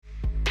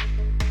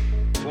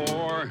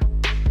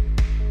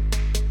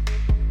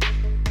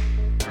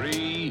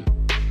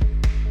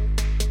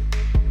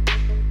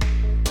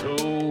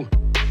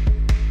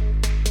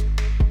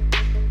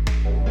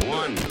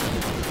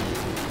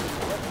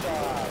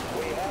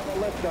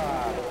You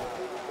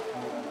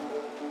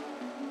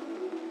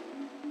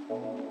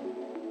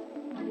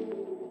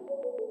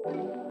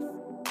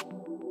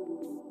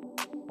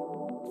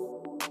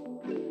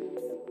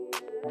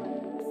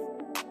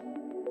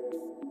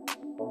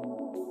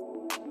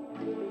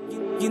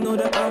know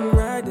that I'm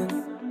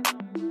riding.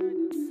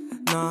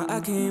 Nah, I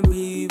can't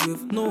be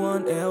with no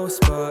one else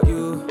but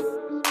you.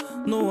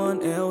 No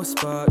one else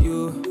but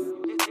you.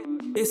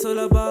 It's all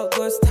about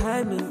God's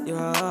timing,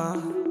 yeah.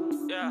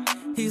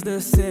 He's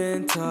the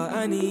center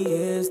and he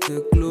is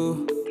the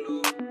glue.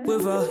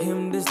 Without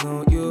him, there's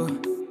no you,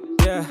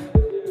 yeah.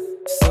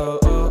 So,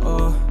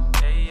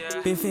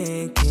 been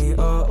thinking,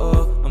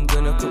 I'm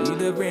gonna put you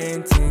the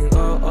renting,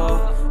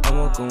 and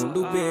we're gonna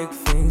do big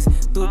things,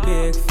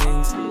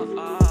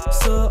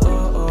 So,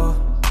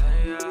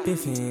 been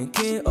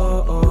thinking,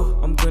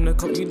 I'm gonna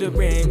cut you the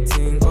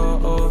renting,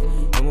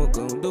 and we're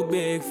gonna do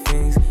big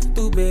things,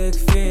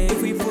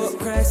 If we put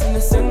Christ in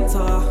the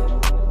center,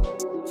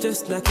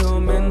 just like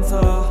your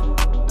mentor,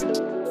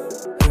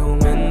 he'll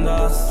mend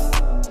us.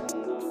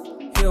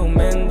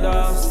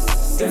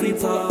 If we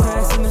put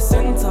Christ in the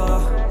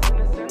center,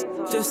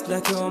 just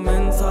like your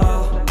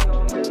mentor,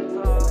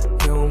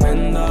 he'll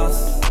mend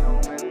us.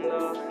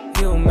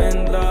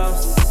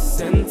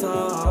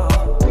 Center.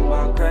 Put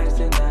my Christ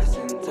in that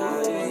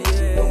center,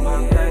 yeah. Put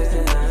my Christ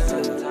in that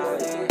center,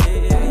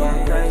 yeah. Put my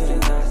Christ in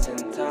that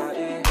center,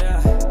 yeah.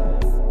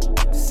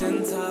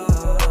 Center.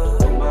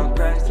 Put my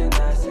Christ in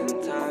that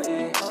center,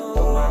 yeah.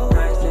 Put my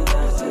Christ in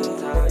that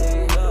center,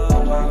 yeah.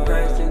 Put my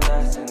Christ in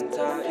that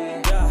center,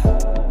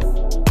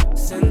 yeah.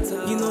 Center.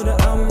 You know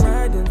that I'm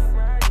riding,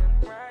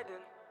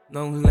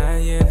 no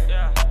lying.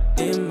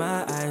 In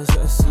my eyes,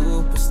 you're a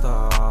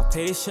superstar.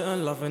 Patient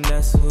and loving,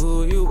 that's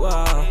who you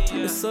are.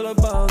 It's all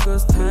about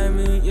God's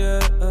timing, yeah.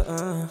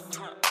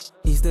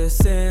 He's the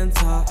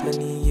center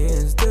and he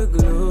is the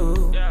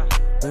glue.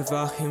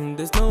 Without him,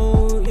 there's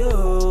no you.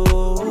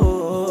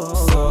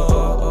 So,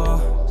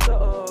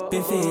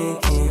 been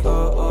thinking,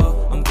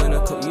 I'm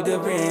gonna cut you the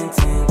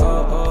renting,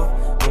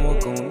 and we're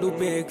gonna do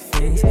big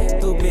things,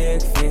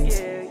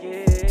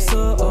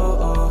 So,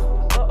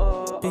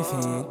 been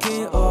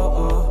thinking,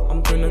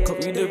 I'm gonna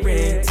cut you the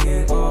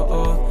renting,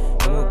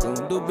 and we're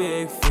gonna do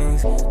big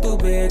things,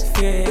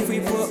 If we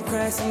put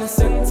Christ in the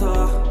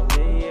center,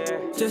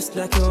 just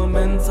like your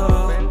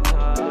mentor,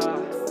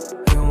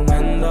 he'll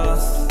mend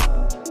us.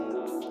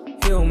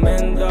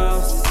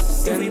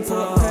 If we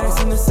put Christ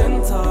in the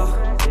center,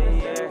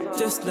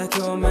 just like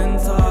your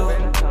mentor,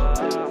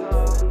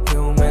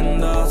 he'll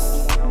mend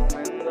us.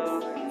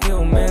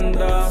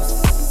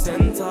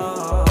 Center.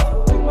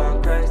 Put my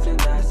Christ in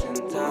that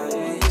center,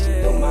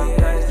 yeah. Put my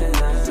Christ in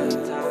that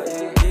center,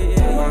 yeah.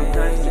 Put my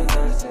Christ in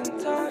that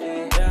center,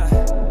 yeah.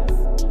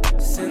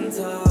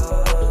 Center.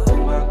 Put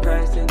my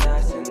Christ in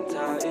that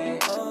center, yeah.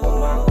 Put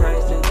my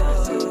Christ in that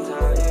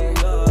center, yeah.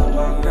 Put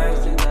my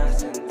Christ in that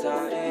center,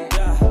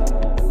 yeah.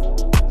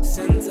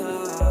 Center.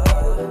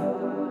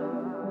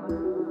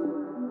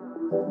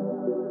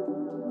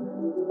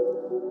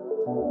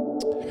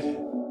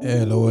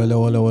 Hello.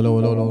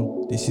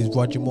 This is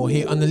Roger Moore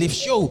here on the Lift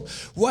Show.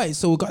 Right,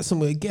 so we've got some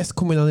guests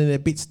coming on in a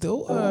bit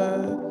still.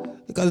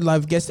 We got a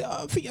live guest.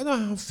 I think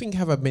I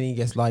have many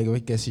guests,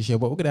 live guests this year,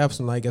 but we're going to have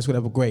some live guests. We're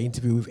going to have a great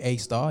interview with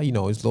A-Star. You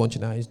know, he's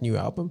launching out his new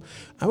album.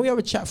 And we're going to have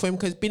a chat for him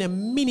because it's been a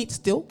minute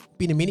still.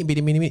 Been a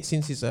minute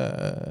since his,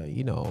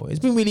 it's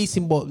been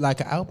releasing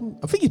like an album.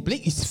 I think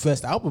it's his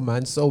first album,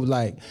 man. So,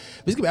 like,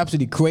 it's going to be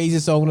absolutely crazy.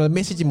 So I'm going to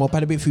message him up. I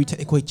had a bit few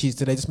technical issues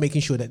today, just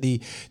making sure that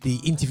the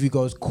interview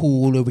goes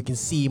cool or we can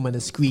see him on the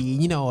screen.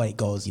 You know how it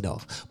goes,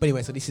 But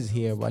anyway, so this is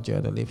here, Roger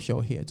on the Live Show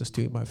here, just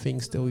doing my thing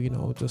still,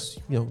 giving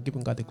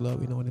God the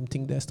glory, them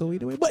things there still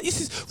either way. But this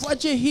is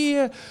Roger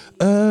here.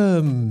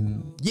 Had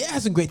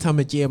some great time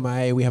at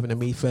GMI. We having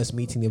a first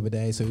meeting the other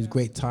day, so it was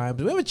great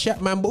times. We have a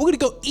chat, man, but we're gonna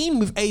go in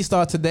with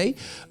A-Star today.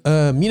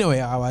 You know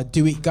how I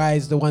do it,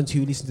 guys. The ones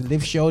who listen to the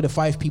Live Show, the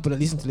 5 people that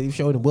listen to the Live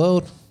Show in the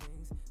world.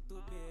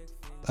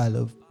 I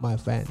love my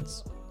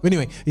fans. But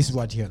anyway, this is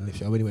Roger here on the Live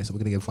Show. Anyway, so we're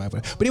gonna get 5.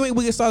 But anyway,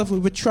 we're gonna start off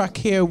with a track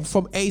here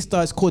from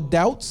A-Star. It's called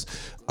Doubts.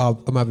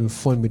 I'm having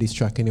fun with this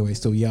track anyway.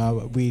 So yeah, I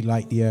really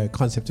like the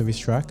concept of this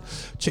track.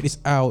 Check this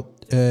out.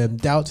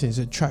 Doubts is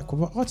a track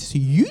with an artist who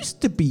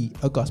used to be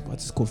a gospel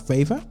artist called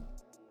Favour.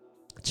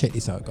 Check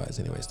this out, guys.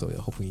 Anyway, still,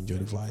 I hope you enjoy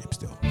the vibe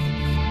still.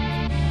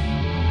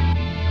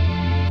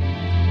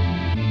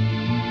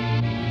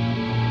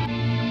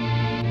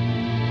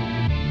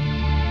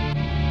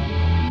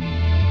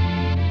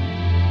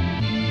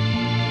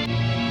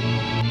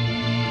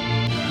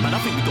 Man, I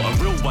think we got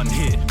a real one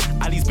here.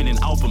 Ali's been in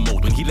album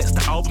mode. When he lets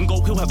the album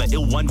go, he'll have an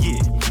ill 1 year.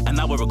 An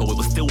hour ago, it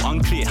was still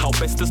unclear how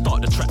best to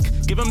start the track.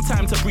 Give him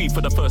time to breathe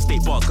for the first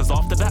 8 bars, cause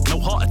after that, no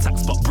heart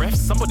attacks but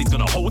breaths. Somebody's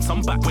gonna hold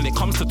some back. When it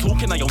comes to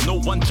talking, I owe no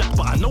one jack,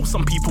 but I know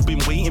some people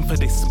been waiting for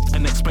this.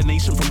 An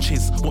explanation from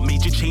Chiz. What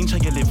made you change how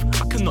you live?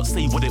 I cannot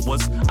say what it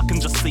was, I can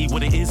just say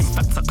what it is. In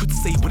fact, I could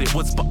say what it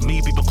was, but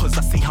maybe because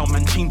I see how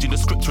man changing the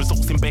script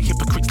results in bare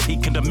hypocrites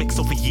taking the mix.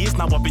 Over years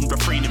now I've been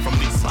refraining from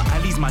this. But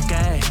Ali's my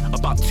guy.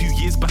 About 2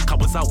 years back, I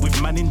was out with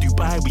man in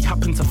Dubai. We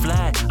happened hoping to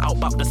fly. Out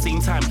about the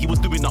same time, he was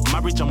doing up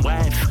marriage and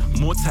wife.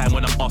 More time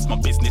when I'm asked my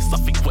business, I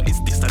think what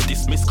is this and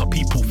dismiss. Cause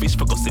people fish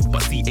for gossip,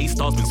 but see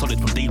A-Star's been solid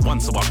from day one,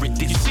 so I read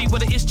this. You see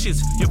what it is,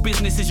 Chiz? Your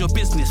business is your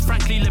business.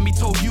 Frankly, let me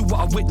tell you what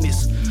I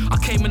witnessed. I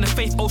came in the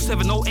faith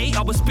 07, 08,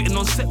 I was spitting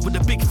on set with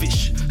the big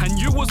fish. And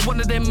you was one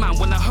of them, man.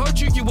 When I heard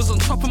you, you was on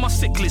top of my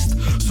sick list.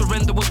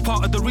 Surrender was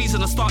part of the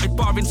reason I started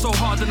barring so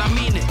hard, and I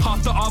mean it.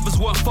 Half the others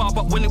weren't far,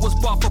 but when it was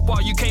bar for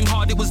bar, you came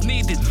hard, it was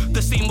needed.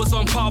 The scene was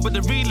on par with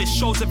the realest.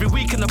 Shows every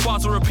week and the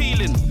bars were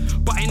appealing.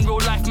 But in real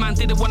life, man,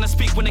 didn't want to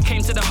speak when it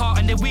came to the heart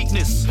and their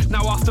weakness.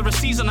 Now after a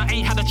season, I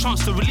ain't had a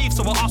chance to relieve,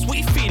 so I asked, what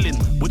you feeling?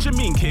 What you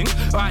mean, King?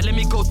 Alright, let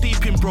me go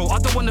deep in, bro. I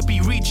don't want to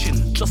be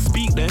reaching. Just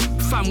speak then.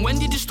 Fam, when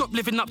did you stop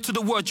living up to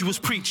the word you was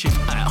preaching?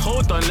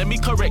 Hold on, let me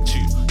correct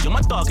you. You're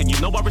my dog and you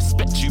know I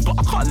respect you, but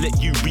I can't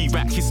let you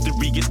rewrite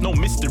history. It's no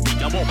mystery.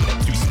 I won't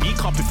let you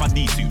speak up if I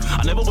need to.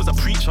 I never was a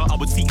preacher, I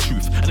would seek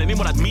truth. And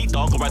anyone I'd meet,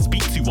 dog, or I'd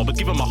speak to, I would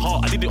give him my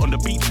heart. I did it on the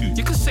beat too.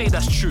 You could say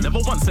that's true. Never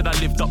once said I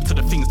lived up to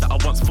the things that I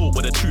once thought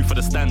were the truth or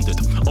the standard.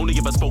 Only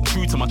if I spoke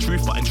true to my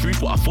truth, but in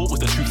truth what I thought was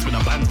the truth's been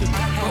abandoned.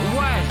 But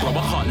why? Bro,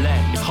 I can't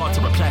lie. It's hard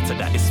to reply to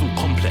that, it's so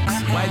complex.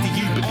 Why do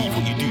you believe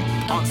what you do?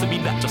 Answer me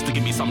that just to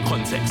give me some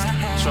context.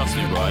 Trust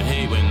me, bro, I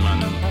hate when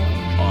man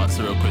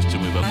answer a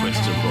question with a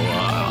question, bro.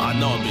 I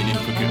know I'm being a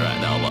hypocrite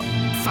right now, but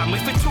fam,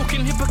 if we're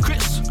talking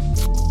hypocrites,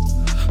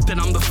 then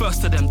I'm the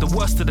first of them, the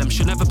worst of them,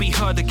 should never be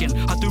heard again.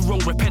 I do wrong,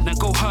 repent, and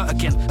go hurt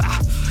again.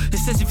 It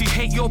says if you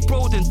hate your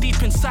bro, then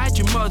deep inside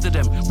you murder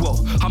them.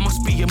 Well, I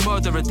must be a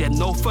murderer then,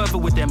 no further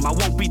with them. I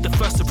won't be the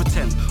first to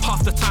pretend.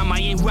 Half the time I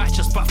ain't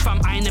righteous, but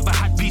fam, I ain't never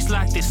had peace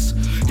like this.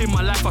 In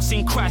my life I've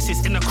seen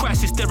crisis, in a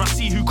crisis there I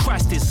see who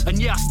Christ is.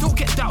 And yeah, I still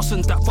get doubts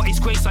in that, but his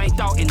grace I ain't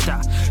doubting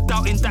that.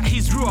 Doubting that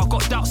he's real, I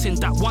got doubts in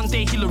that. One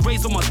day he'll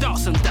erase all my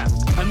doubts and that.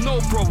 And no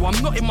bro,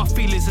 I'm not in my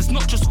feelings, it's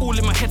not just all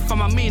in my head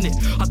fam, I mean it.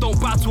 I don't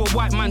bow to a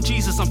white man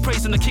Jesus, I'm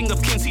praising the King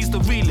of Kings, he's the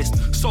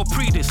realist. So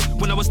pre this,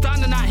 when I was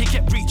down and out he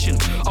kept reaching.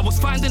 I was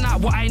finding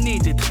out what I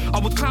needed. I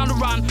would clown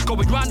around,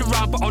 going round and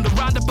round, but on the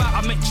roundabout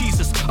I met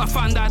Jesus. I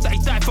found out that he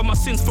died for my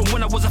sins from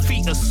when I was a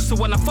fetus. So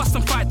when I fuss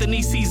and fight then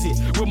he sees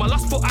it. With my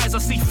lustful eyes I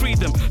see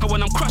freedom. And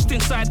when I'm crushed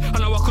inside, I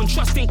know I can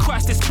trust in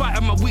Christ despite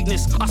of my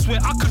weakness. I swear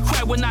I could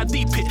cry when I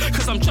deep it,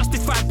 cause I'm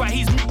justified by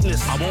his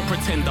meekness. I won't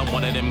pretend I'm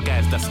one of them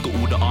guys that's got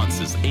all the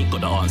answers. Ain't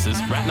got the answers.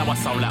 Right now I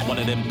sound like one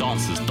of them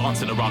dancers,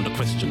 dancing around the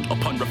question.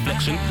 Upon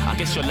reflection, I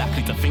guess you're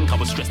likely to think I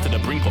was stressed to the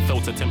brink or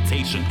fell to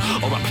temptation.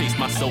 Or I placed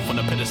myself on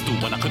a pedestal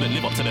when I couldn't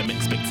live up to them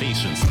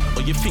expectations.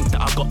 Or you think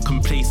that I got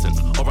complacent,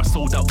 or I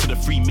sold out to the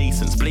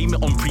Freemasons. Blame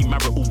it on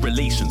premarital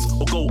relations,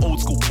 or go old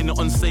school, pin it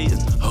on Satan.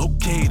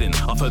 Okay then,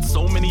 I've heard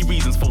so many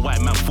reasons for why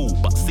man fool,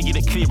 but seeing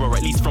it clearer,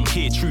 at least from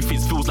here, truth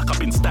is feels like I've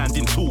been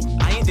standing tall.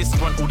 I ain't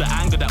disgruntled, the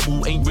anger that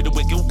all ain't riddled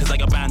with guilt, cause I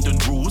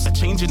abandoned rules. A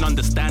change in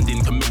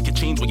understanding can make you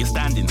change where you're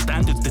standing.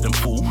 Standards didn't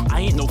fall,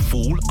 I ain't no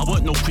fool. I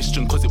weren't no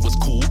Christian cause it was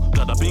cool.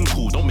 Glad I've been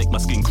cool, don't make my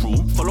skin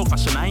cruel. Follow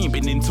fashion, I ain't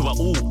been into at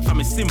all. Fam,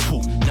 it's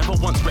simple, never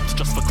once repped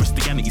just for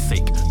Christianity's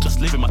sake. Just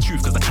living my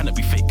truth cause I cannot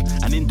be fake.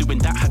 And in doing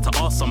that, had to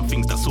ask some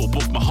things that saw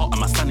both my heart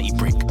and my sanity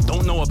break.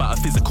 Don't know about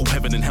a physical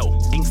heaven and hell,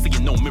 ain't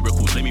seeing no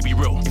miracles, let me be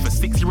real. If a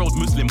 6-year-old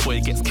Muslim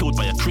boy gets killed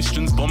by a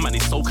Christian's bomb and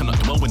his soul cannot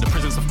dwell in the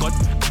presence of God,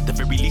 at the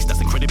very least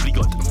that's incredibly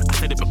good. I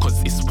said it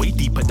because it's way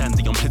deeper than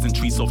the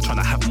unpleasantries of trying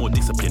to have more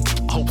discipline.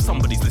 I hope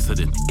somebody's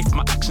listening. If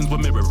my actions were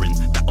mirroring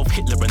that of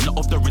Hitler and not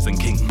of the risen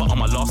king, but on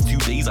my last 2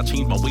 days I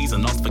changed my ways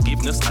and asked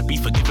forgiveness, I'd be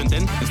forgiven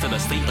then. Instead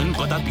of Satan,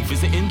 God I'd be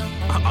visiting.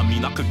 I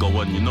mean I could go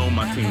on, you know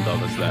my thing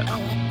dog is like,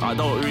 I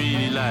don't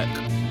really like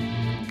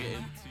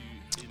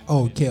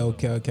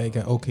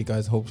Okay,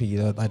 guys. Hopefully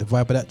you like the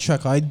vibe of that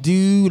track. I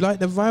do like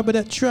the vibe of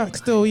that track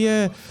still,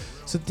 yeah.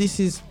 So this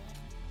is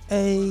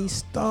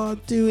A-Star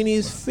doing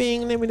his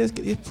thing. Let me just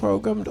get this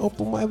programmed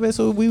up on whatever.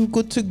 So we're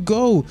good to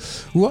go.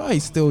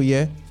 Right, still,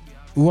 yeah.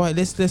 Right,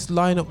 let's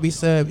line up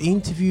this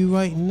interview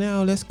right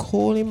now. Let's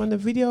call him on the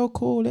video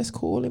call. Let's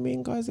call him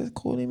in, guys. Let's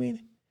call him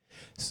in.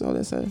 So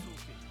let's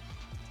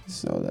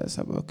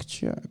have a quick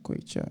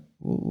chat.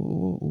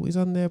 Ooh, he's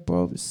on there,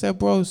 bro. Say,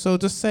 bro. So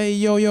just say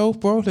yo,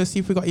 bro. Let's see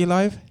if we got you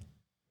live.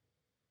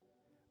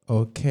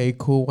 Okay,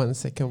 cool. 1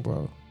 second,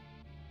 bro.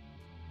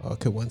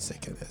 Okay, 1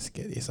 second. Let's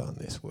get this on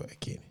this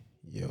working.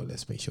 Yo,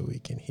 let's make sure we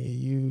can hear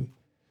you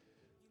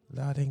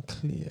loud and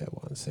clear.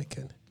 1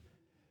 second.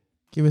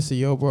 Give us a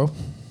yo, bro.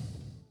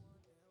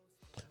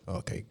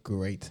 Okay,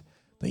 great.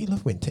 Don't you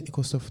love when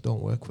technical stuff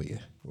don't work for you?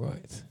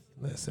 Right.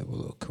 Let's have a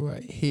look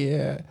right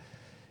here.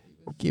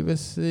 Give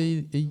us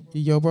a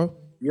yo, bro.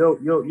 Yo.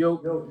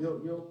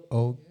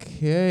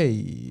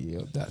 Okay,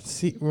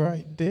 that's it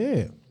right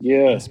there.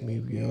 Yeah. Let's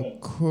move you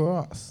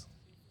across.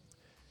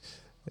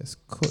 Let's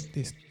cut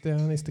this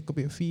down. Let's take a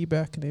bit of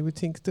feedback and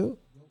everything still.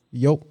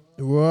 Yo,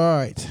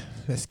 right.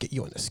 Let's get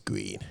you on the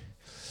screen.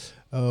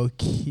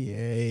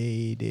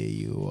 Okay, there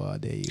you are.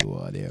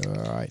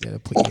 All right, there.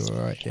 Put you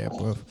right there,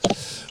 bro.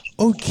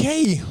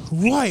 Okay,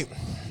 right.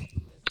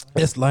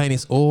 Let's line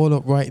this all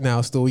up right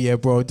now still, yeah,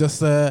 bro.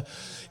 Just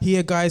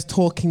here, guys,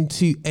 talking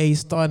to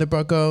A-Star,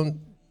 bro.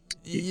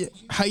 Yeah.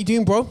 How you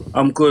doing, bro?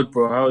 I'm good,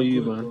 bro. How are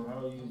you, man?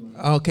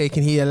 Okay,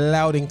 can hear you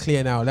loud and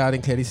clear now. Loud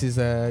and clear. This is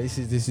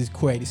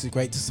great. This is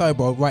great. So,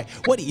 bro, right?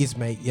 What it is,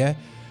 mate? Yeah.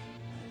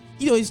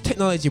 You know, it's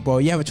technology, bro.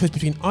 You have a choice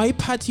between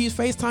iPad to use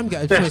FaceTime, you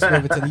got a choice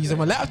whether to use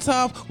my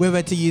laptop, whether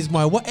to use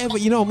my whatever,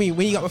 you know what I mean?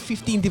 When you got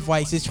 15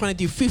 devices trying to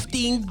do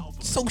 15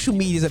 social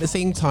medias at the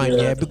same time,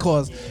 yeah,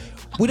 because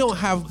we don't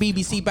have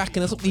BBC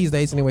backing us up these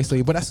days anyway,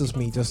 still, but that's just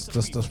me, just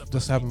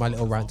having my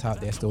little rant out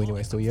there still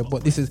anyway, still, yeah.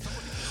 But this is,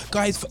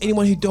 guys, for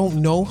anyone who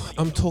don't know,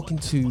 I'm talking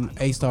to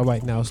A-Star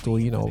right now still,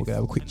 you know, we're gonna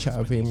have a quick chat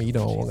with him, you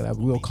know, we're gonna have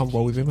a real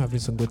convo with him, having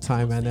some good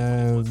time,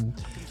 and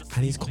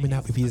he's coming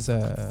out with his,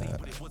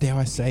 dare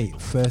I say,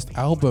 first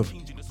album.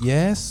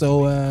 Yeah,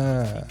 so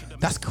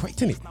that's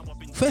correct, isn't it?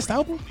 First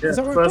album? Yeah, is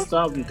that right, first bro?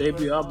 album,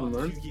 debut album,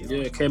 man. Yeah,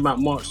 it came out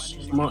March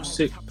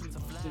 6th,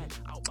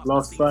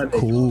 last Friday.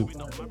 Cool.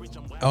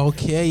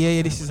 Okay,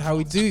 yeah, this is how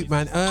we do it,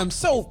 man.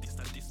 So,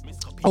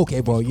 okay,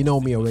 bro, you know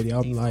me already.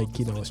 I'm like,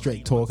 you know, a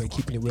straight talker,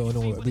 keeping it real and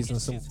all that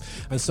business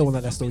and so on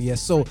like that stuff. Yeah,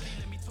 so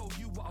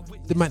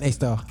the man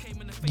A-Star,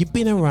 you've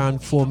been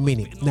around for a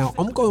minute. Now,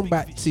 I'm going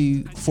back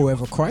to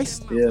Forever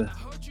Christ. Yeah.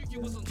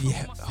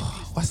 Yeah.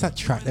 Oh, what's that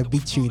track? That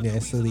big tune there.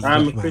 So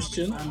I'm a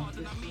Christian.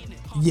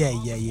 Yeah.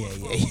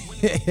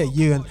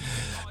 You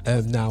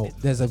and now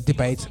there's a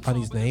debate on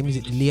his name. Is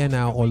it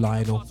Lionel or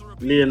Lionel?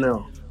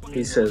 Lionel.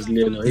 He says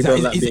Lionel. He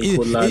don't like being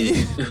called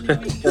Lionel.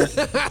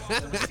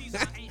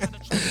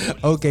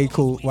 Okay,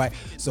 cool. Right.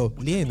 So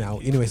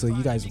Lionel. Anyway, so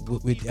you guys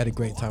we had a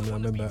great time, and I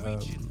remember.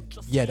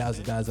 That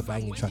was a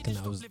banging track, and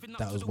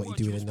that was what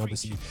you're doing, and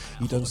obviously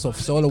you done stuff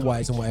solo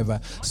wise and whatever.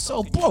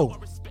 So, bro,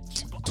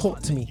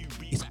 talk to me.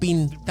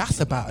 That's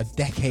about a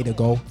decade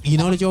ago. You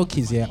know the joke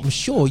is, yeah, I'm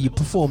sure you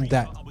performed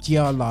that GR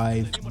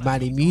Live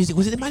Manny Music.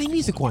 Was it the Manny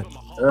Music one?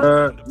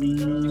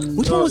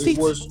 Which one was it?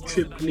 It was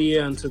Tripoli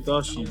and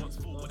Tadashi.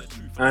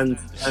 And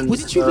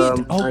was it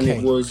Tripoli? Okay. And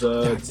it was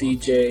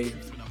DJ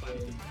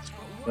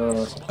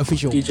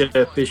Official. DJ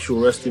Official,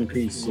 rest in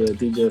peace. Yeah,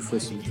 DJ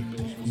Official.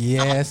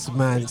 Yes,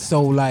 man.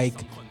 So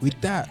like with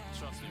that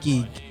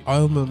gig, I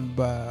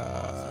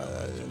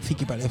remember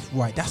thinking about it.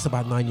 Right, that's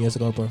about 9 years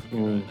ago, bro.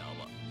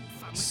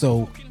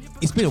 So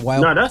it's been a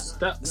while. No,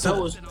 that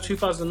was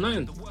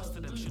 2009.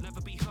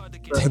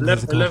 10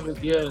 years ago.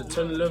 11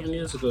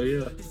 years ago,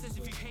 yeah.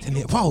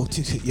 Wow,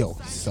 yo,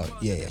 sorry,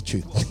 yeah,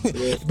 true.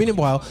 It's been a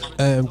while,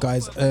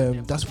 guys.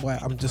 That's why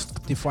I'm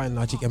just defying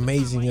logic.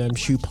 Amazing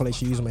shoe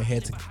polish using my hair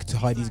to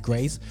hide these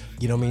grays.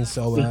 You know what I mean?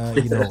 So,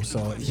 you know, so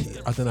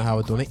I don't know how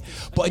I've done it,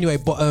 but anyway,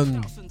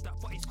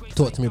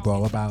 talk to me,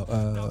 bro, about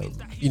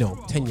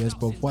 10 years,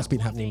 bro. What's been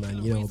happening,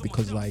 man? You know,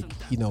 because like,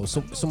 you know,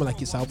 someone like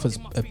yourself, as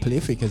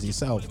prolific as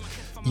yourself,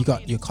 you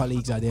got your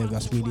colleagues out there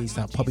that's released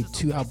probably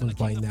 2 albums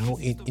by now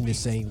in the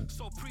same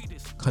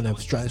kind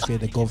of stratosphere,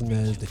 the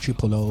Governors, the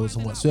Triple O's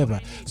and whatsoever.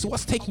 So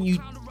what's taking you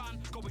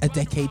a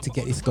decade to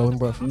get this going,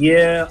 bro?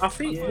 Yeah, I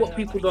think what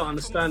people don't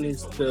understand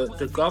is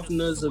the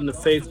Governors and the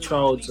Faith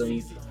Childs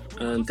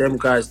and them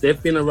guys,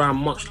 they've been around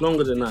much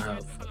longer than I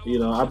have. You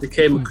know, I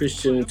became a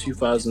Christian in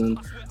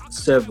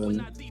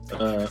 2007,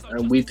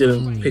 and we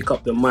didn't pick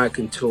up the mic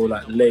until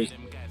like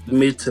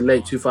mid to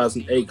late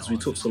 2008, because we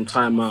took some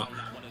time out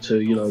to,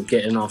 you know,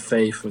 get in our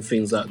faith and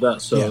things like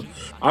that. So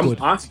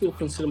I still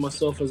consider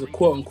myself as a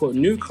quote unquote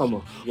newcomer.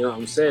 You know what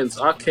I'm saying?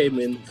 So I came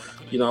in,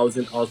 you know, I was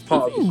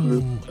part of the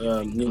group.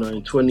 You know,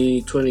 in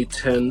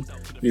 2010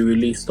 we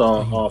released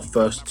our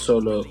first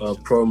solo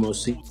promo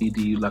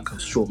CD, like a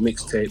short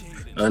mixtape,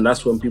 and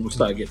that's when people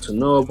started getting to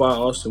know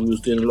about us. And we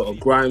was doing a lot of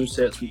grime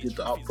sets. We did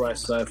the Upright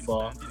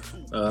Cypher,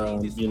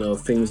 you know,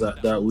 things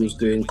like that. We was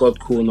doing God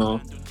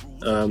Corner.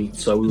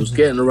 So we was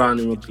getting around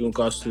in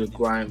regards to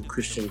the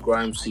Christian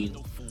grime scene.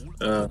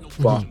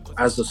 But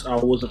I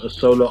wasn't a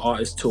solo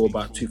artist till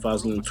about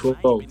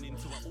 2012.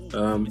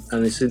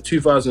 And it's in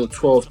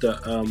 2012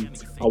 that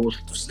I was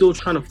still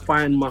trying to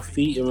find my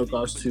feet in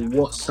regards to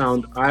what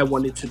sound I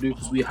wanted to do,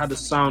 because we had a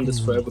sound as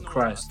Forever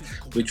Christ,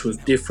 which was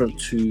different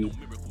to,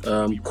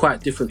 quite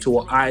different to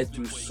what I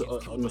do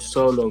on a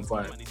solo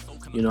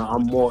vibe. You know,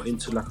 I'm more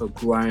into like a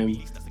grime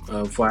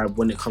vibe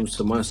when it comes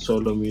to my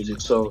solo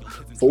music. So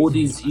for all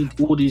these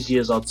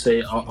years, I'd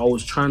say I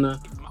was trying to.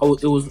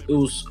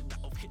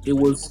 It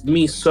was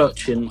me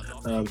searching,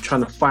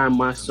 trying to find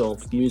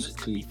myself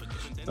musically,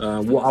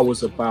 what I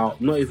was about,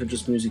 not even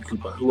just musically,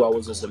 but who I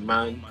was as a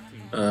man.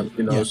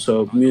 You know,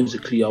 so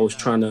musically, I was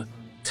trying to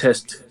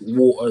test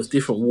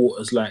different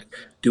waters. Like,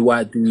 do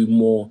I do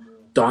more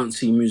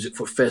dancey music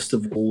for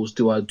festivals?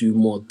 Do I do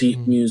more deep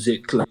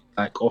music,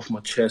 like off my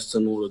chest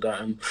and all of that?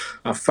 And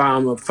I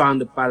found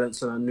the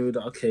balance, and I knew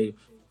that, okay,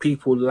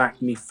 people like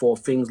me for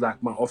things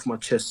like my Off My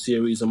Chest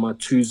series and my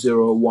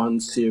 201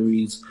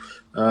 series,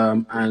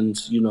 and,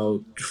 you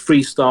know,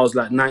 freestyles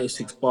like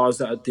 96 bars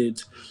that I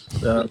did.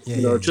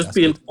 Just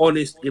being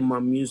honest in my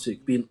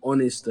music, being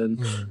honest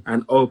and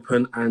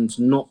open, and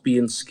not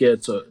being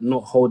scared, to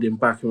not holding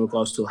back in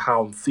regards to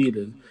how I'm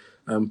feeling.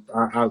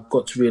 I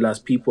got to realize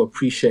people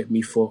appreciate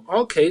me for,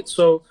 okay,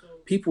 so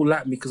people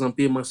like me because I'm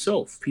being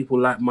myself. People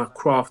like my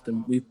craft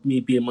and me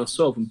being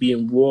myself and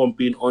being raw and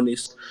being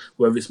honest,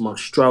 whether it's my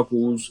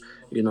struggles,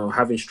 you know,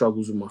 having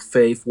struggles with my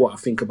faith, what I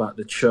think about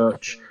the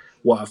church,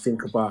 what I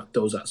think about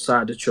those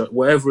outside the church,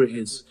 whatever it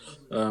is.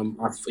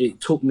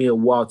 It took me a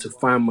while to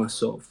find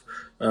myself.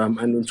 And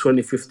in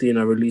 2015,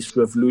 I released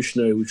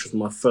Revolutionary, which was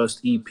my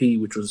first EP,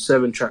 which was a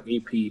 7-track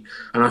EP.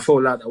 And I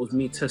felt like that was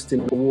me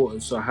testing the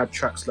waters. So I had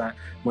tracks like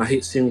my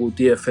hit single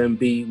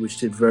DFMB, which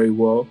did very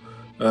well.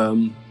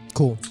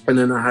 Cool. And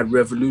then I had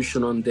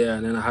Revolution on there,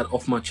 and then I had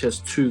Off My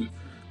Chest 2,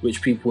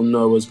 which people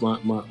know as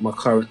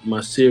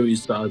my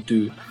series that I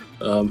do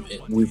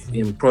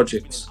in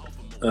projects.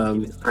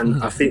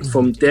 And I think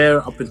from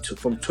there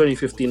from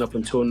 2015 up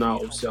until now,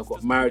 obviously I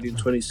got married in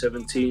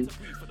 2017.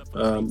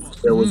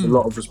 There was a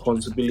lot of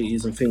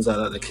responsibilities and things like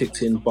that that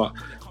kicked in, but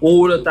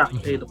all of that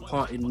played a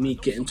part in me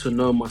getting to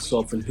know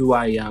myself and who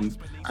I am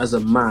as a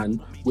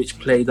man, which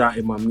played out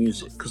in my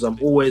music, because I'm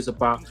always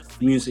about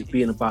music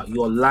being about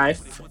your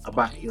life,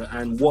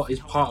 and what is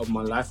part of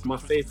my life. My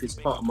faith is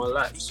part of my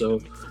life,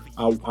 so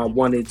I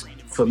wanted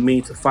for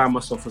me to find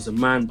myself as a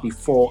man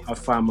before I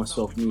find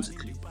myself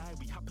musically.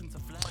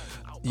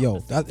 Yo,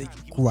 that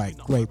great,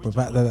 but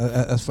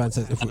that's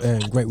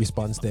fantastic. Great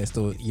response there.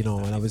 Still, you know,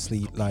 and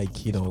obviously,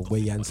 like, you know,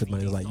 where you answered,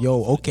 man, is like,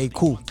 yo, okay,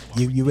 cool.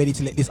 You ready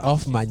to let this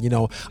off, man? You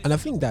know, and I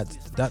think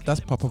that's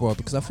proper, bro,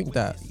 because I think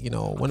that, you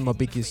know, one of my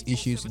biggest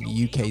issues in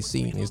the UK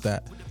scene is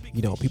that,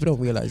 you know, people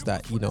don't realize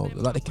that, you know, a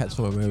lot of cats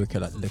from America,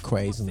 like the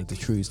Craze and the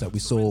Trues that we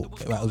saw,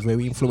 that was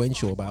very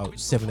influential about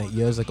 7-8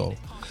 years ago.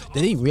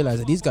 They didn't realize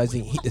that these guys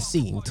didn't hit the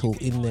scene till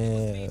in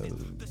their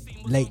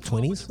late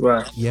 20s,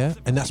 right? Yeah,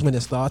 and that's when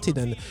it started,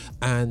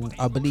 and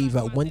I believe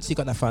that once you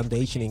got that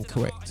foundation in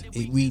correct,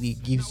 it really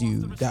gives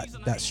you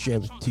that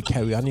strength to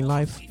carry on in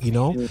life, you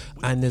know.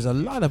 And there's a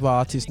lot of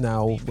artists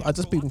now. I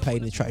just been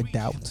playing the track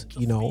Doubt,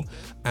 you know,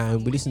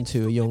 and we listened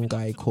to a young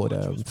guy called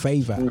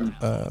Favour,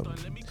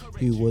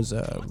 he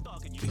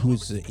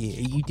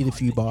did a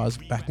few bars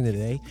back in the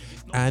day,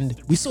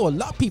 and we saw a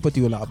lot of people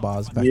do a lot of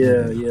bars back in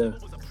the day.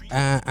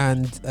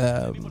 And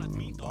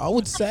I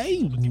would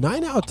say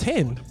 9 out of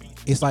 10,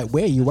 it's like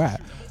where you at.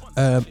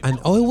 And I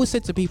always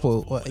said to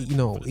people, you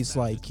know, it's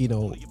like, you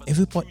know,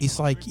 everybody, it's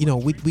like, you know,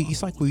 we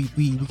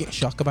get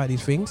shocked about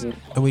these things,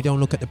 and we don't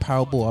look at the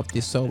parable of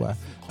this sower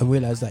and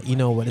realize that, you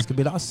know, there's gonna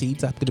be a lot of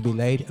seeds that are gonna be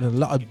laid and a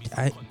lot of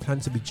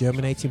plants to be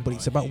germinating, but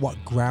it's about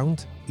what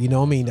ground, you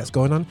know what I mean, that's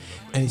going on.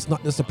 And it's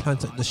not just a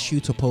plant that just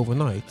shoot up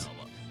overnight,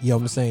 you know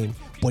what I'm saying,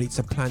 but it's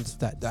a plant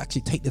that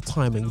actually take the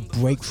time and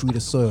break through the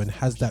soil and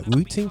has that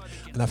rooting.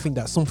 And I think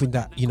that's something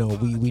that, you know,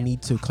 we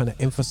need to kind of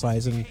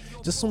emphasize. And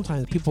just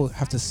sometimes people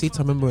have to sit.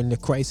 I remember when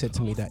Lecrae said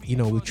to me that, you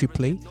know, with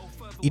Triple E,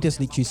 he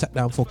just literally sat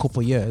down for a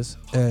couple of years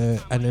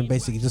and then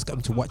basically just got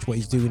him to watch what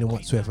he's doing and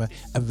whatsoever,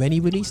 and then he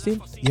released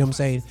him, you know what I'm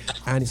saying.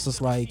 And it's just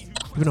like,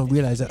 people don't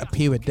realize that a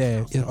period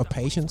there is of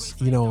patience,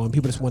 you know, and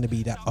people just want to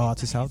be that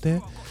artist out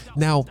there.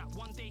 Now,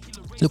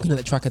 looking at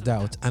the track of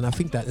Doubt, and I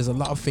think that there's a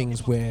lot of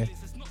things where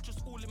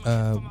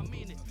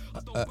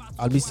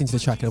I'm listening to the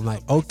track and I'm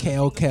like,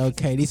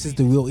 okay, this is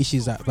the real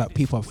issues that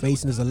people are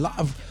facing. There's a lot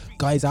of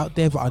guys out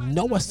there, but I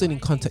know I'm still in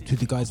contact with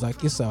the guys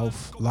like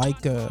yourself,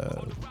 like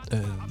the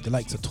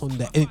likes of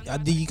Thunder.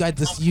 You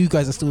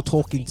guys are still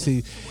talking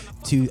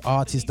to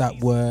artists that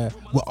were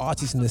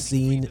artists in the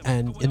scene,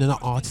 and they're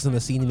not artists in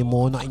the scene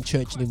anymore, not in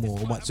church anymore,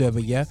 whatsoever.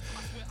 Yeah.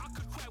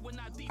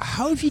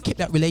 How have you kept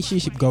that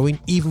relationship going,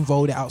 even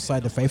though they're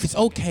outside the faith? It's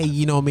okay,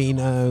 you know what I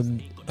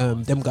mean.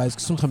 Them guys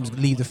sometimes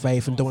leave the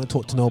faith and don't want to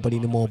talk to nobody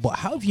anymore. But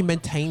how have you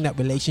maintained that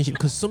relationship?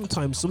 Because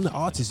sometimes some of the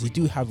artists you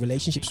do have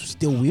relationships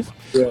still with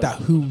that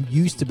who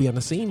used to be on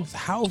the scene.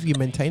 How have you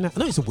maintained that? I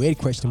know it's a weird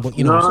question, but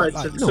you know,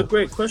 it's a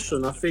great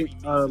question. I think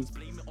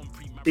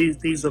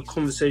these are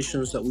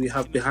conversations that we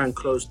have behind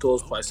closed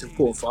doors, but it's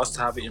important for us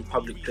to have it in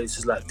public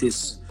places like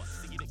this,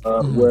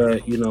 where,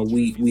 you know,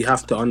 we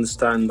have to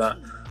understand that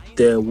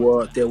there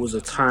was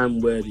a time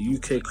where the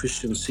UK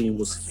Christian scene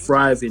was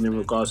thriving in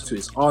regards to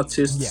its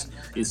artists,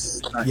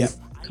 its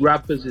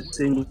rappers, its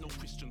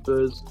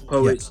singers,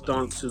 poets,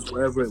 dancers,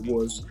 whatever it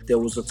was. There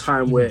was a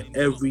time where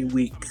every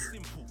week,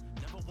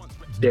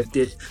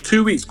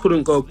 2 weeks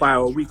couldn't go by,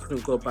 or a week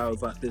couldn't go by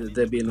without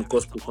there being a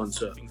gospel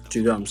concert. Do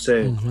you know what I'm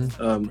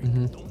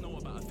saying?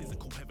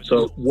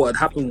 So what had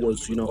happened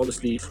was, you know,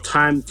 obviously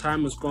time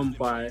has gone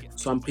by.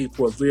 Some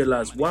people have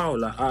realized, wow,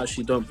 like, I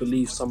actually don't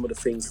believe some of the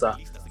things that,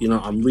 you know,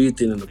 I'm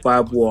reading in the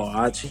Bible, or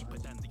I actually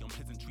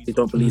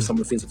don't believe some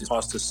of the things that the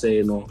pastor's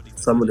saying, or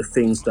some of the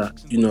things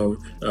that, you know,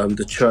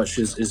 the church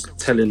is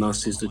telling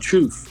us is the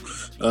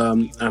truth.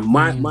 And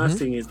my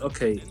thing is,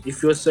 okay,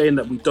 if you're saying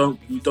that you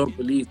don't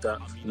believe that,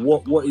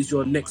 what is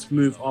your next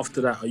move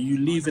after that? Are you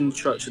leaving the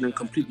church and then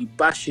completely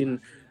bashing,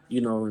 you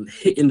know, and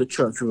hitting the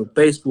church with a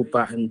baseball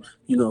bat and,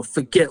 you know,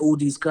 forget all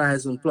these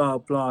guys and blah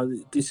blah,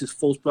 this is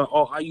false blah?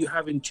 Or are you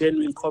having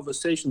genuine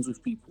conversations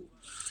with people?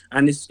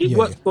 And it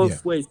works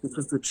both ways,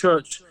 because the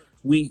church,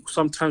 we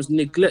sometimes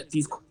neglect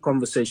these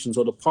conversations,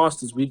 or the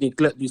pastors, we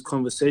neglect these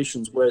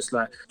conversations where it's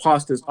like,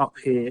 pastor's up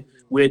here,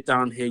 we're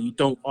down here, you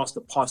don't ask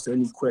the pastor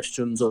any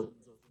questions, or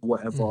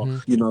whatever,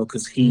 you know,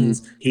 because he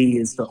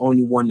is the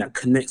only one that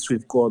connects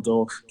with God,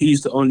 or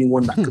he's the only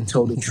one that could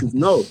tell the truth.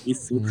 No,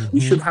 if we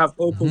should have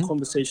open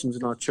conversations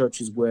in our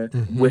churches where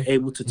we're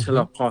able to tell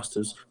our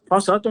pastors,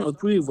 Pastor, I don't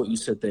agree with what you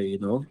said there, you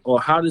know, or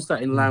how does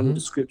that in line with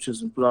the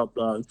scriptures and blah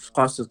blah.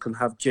 Pastors can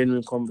have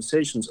genuine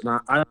conversations, and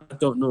I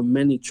don't know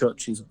many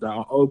churches that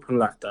are open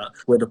like that,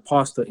 where the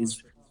pastor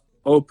is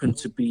open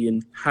to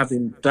being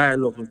having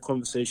dialogue and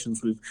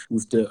conversations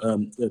with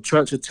the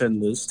church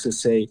attenders to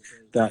say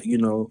that, you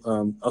know,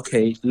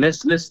 okay,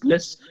 let's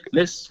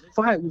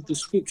fight with the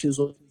scriptures,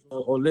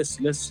 or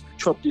let's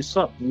chop this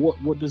up.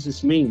 What does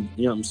this mean?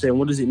 You know what I'm saying?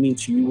 What does it mean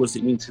to you? What does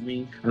it mean to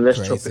me? And let's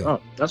chop it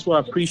up. That's why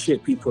I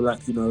appreciate people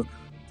like, you know,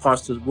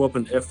 Pastors Rob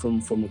and Ephraim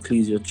from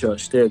Ecclesia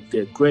Church. They're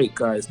great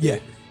guys.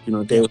 You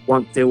know, they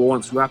were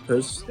once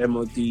rappers,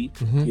 MOD,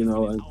 you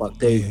know, but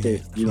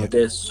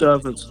they're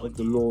servants of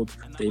the Lord.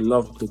 They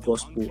love the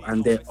gospel,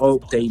 and they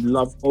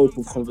love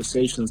open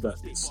conversations like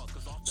this.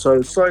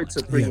 So sorry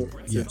to bring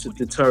it to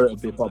deter it a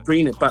bit, but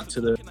bringing it back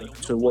to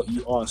what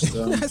you asked.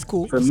 That's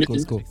cool. For That's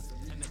me, cool.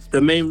 The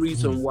main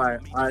reason why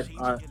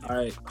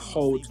I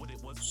hold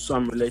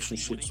some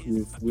relationships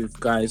with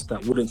guys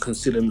that wouldn't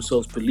consider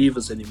themselves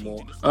believers anymore,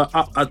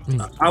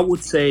 I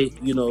would say,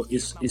 you know,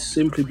 is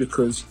simply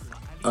because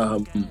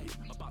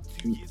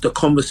the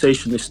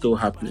conversation is still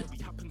happening.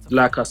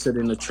 Like I said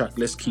in the track,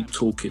 let's keep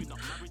talking.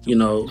 You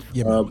know,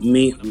 you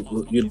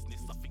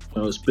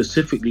know,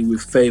 specifically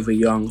with Favour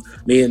Young,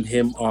 me and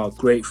him are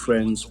great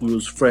friends. We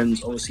was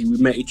friends. Obviously, we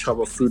met each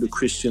other through the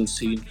Christian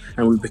scene,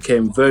 and we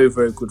became very,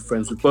 very good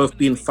friends. We've both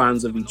been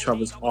fans of each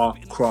other's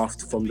art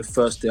craft from the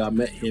first day I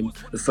met him,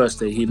 the first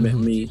day he met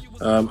me,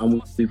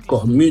 and we've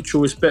got a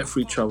mutual respect for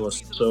each other.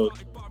 So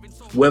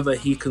whether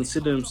he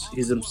considers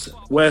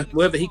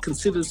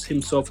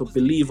himself a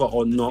believer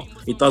or not,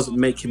 it doesn't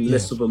make him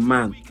less of a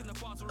man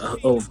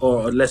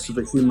or less of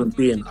a human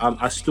being.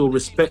 I still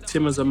respect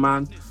him as a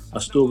man. I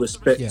still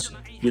respect,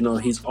 you know,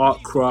 his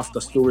art craft. I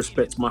still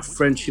respect my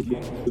friendship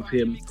with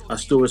him. I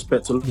still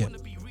respect a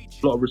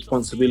lot of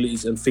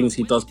responsibilities and things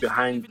he does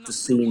behind the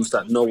scenes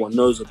that no one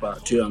knows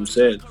about. Do you know what I'm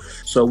saying?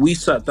 So we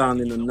sat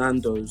down in a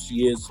Nando's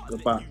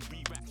about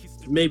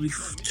maybe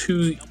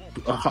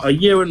a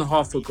year and a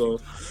half ago,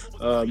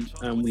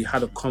 and we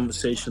had a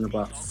conversation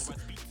about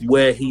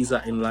where he's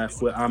at in life,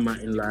 where I'm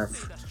at in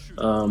life.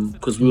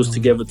 Because we was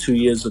together 2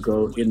 years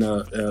ago in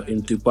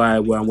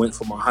Dubai, where I went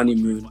for my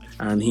honeymoon,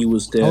 and he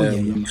was there,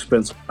 and we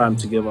spent some time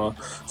together.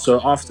 So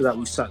after that,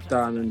 we sat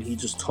down, and he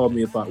just told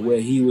me about where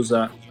he was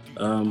at,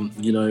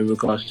 you know, in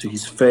regards to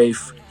his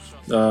faith,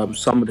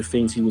 some of the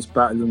things he was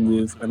battling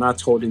with, and I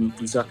told him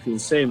exactly the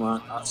same.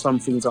 Some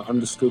things I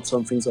understood,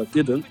 some things I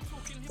didn't.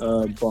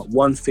 But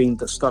one thing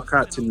that stuck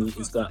out to me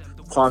is that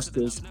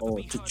pastors or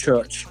the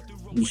church,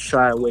 we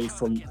shy away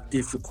from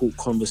difficult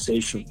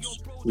conversations,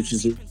 which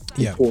is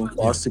important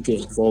for us to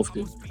get involved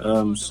in.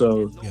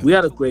 So we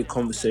had a great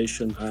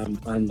conversation,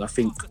 and I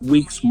think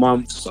weeks,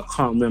 months, I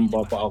can't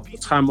remember, but the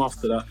time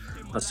after that,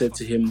 I said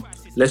to him,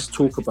 let's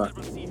talk about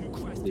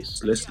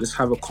this. Let's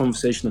have a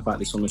conversation about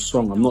this on a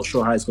song. I'm not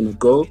sure how it's going to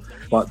go,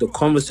 but the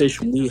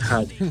conversation we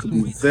had could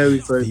be very,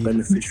 very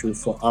beneficial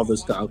for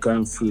others that are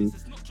going through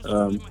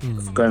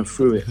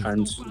it.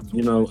 And,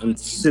 you know, and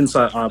since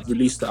I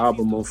released the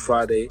album on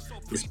Friday,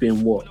 it's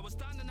been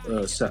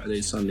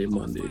Saturday, Sunday,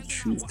 Monday,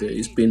 Tuesday.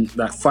 It's been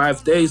like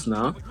 5 days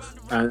now,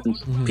 and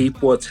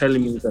people are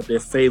telling me that their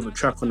favorite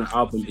track on the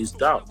album is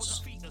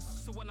Doubts.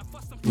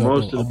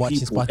 Most of the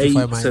people,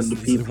 80% of the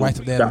people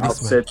that I've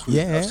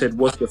said,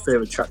 what's your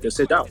favorite track? They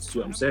said Doubts. You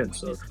know what I'm saying?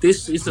 So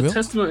this is a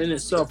testament in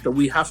itself that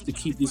we have to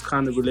keep these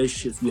kind of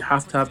relationships. We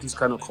have to have these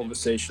kind of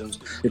conversations,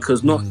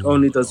 because not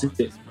only does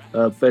it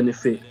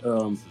benefit,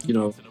 you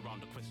know,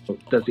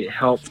 does it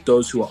help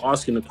those who are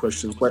asking the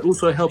questions, but it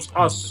also helps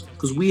us,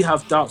 because we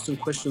have doubts and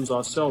questions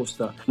ourselves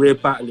that we're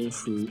battling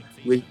through.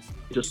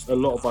 A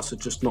lot of us are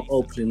just not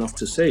open enough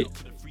to say it.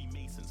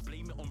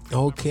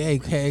 Okay.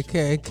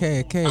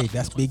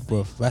 That's big,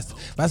 bro.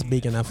 That's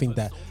big, and I think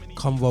that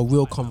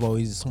real convo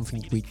is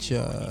something which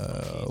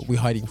we're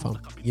hiding from.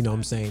 You know what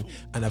I'm saying?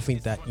 And I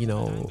think that, you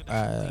know,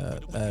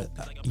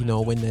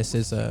 when there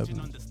says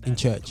in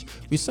church,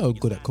 we're so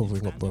good at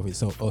covering up, bro. It's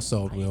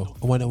so real.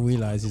 And what I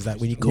realize is that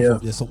when you cover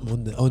up, there's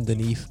something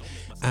underneath,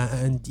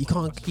 and you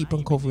can't keep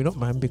on covering up,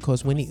 man,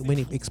 because when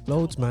it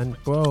explodes, man,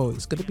 bro,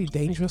 it's gonna be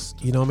dangerous.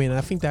 You know what I mean? And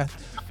I think that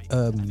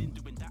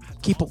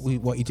keep up with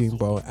what you're doing,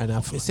 bro. And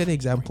I've set an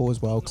example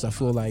as well, because I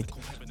feel like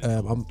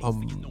I'm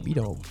you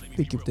know,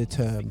 big of the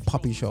term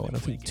poppy show, and I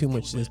think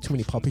there's too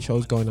many poppy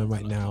shows going on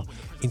right now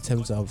in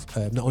terms of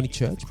not only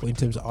church, but in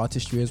terms of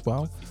artistry as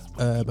well.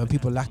 And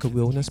people lack a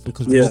realness,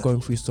 because we're all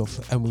going through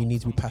stuff, and we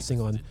need to be passing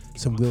on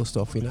some real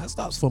stuff. You know, that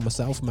starts for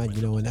myself, man.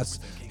 You know, and that's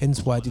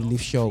hence why I do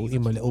live show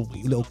in my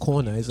little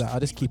corner. Is that I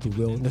just keep it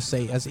real and just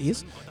say it as it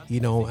is. You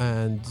know,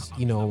 and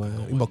you know,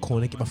 in my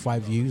corner, get my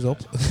 5 views up.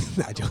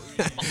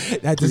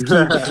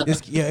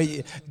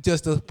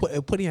 Just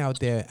putting it out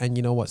there, and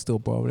you know what, still,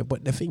 bro.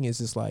 But the thing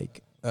is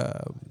like,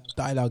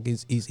 dialogue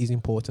is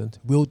important.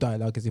 Real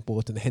dialogue is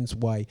important. Hence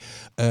why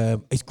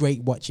it's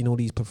great watching all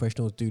these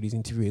professionals do these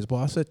interviews. But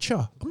I said,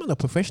 sure, I'm not a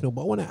professional,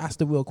 but I want to ask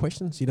the real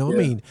questions. You know what I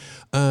mean?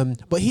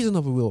 But here's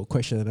another real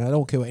question, and I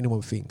don't care what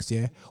anyone thinks.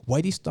 Yeah,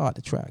 why do you start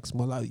the tracks?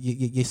 More like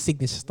your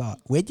signature start.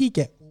 Where do you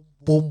get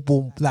boom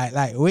boom like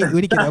where do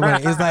you get that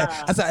right? It's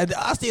like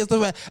I see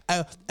stuff,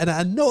 and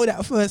I know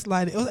that first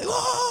line. It was like,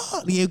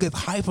 oh, you get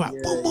hype, like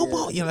boom boom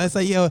boom. You know, it's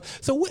like, yo.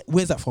 So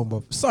where's that from,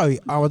 bro? Sorry,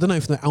 I don't know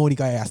if the only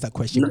guy asked that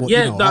question. But, you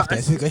know,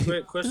 that's a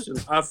great question.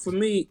 For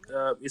me,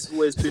 it's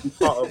always been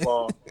part of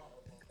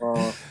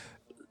our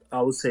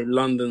I would say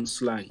London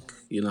slang.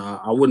 You know,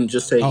 I wouldn't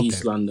just say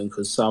East London,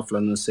 because South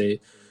London say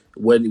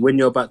when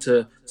you're about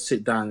to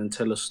sit down and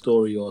tell a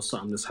story or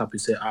something that's happening,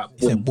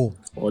 say boom,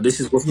 or this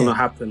is what's gonna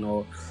happen,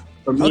 or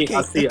for me,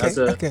 I see it as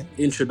an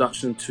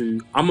introduction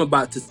to I'm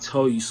about to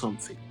tell you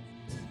something.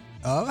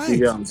 All right. You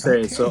know what I'm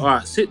saying? So all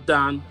right, sit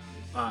down.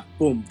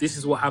 Boom, this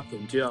is what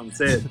happened. Do you know what I'm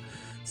saying?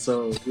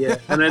 So yeah,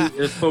 and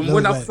then from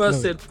when I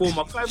first said boom,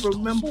 I can't even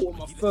remember what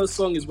my first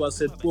song is. Where I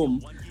said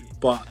boom,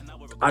 but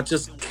I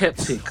just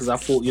kept it because I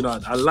thought, you know,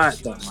 I like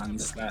that, man.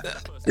 It's like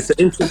it's an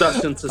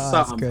introduction to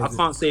something. I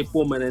can't say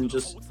boom and then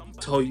just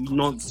tell you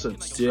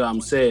nonsense. Do you know what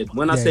I'm saying?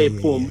 When I say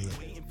boom,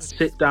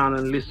 sit down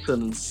and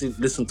listen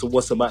to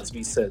what's about to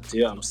be said. Do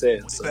you know what I'm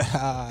saying? So.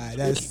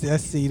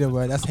 that's you know,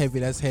 bro. That's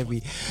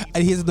heavy.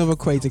 And here's another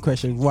crazy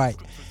question. Right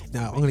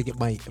now, I'm gonna get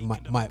my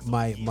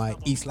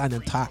East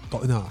London talk.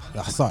 No,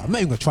 sorry, I'm not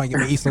even gonna try and get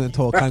my East London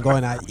talk. I'm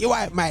going out. You're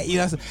right, mate. You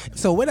know.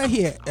 So when I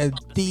hear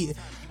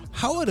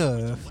how on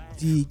earth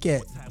do you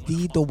get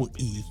DEE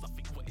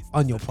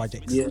on your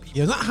projects? Yeah.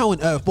 You know, not how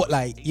on earth, but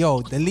like,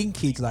 yo, the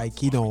linkage,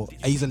 like, you know,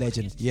 he's a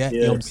legend. Yeah.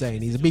 You know what I'm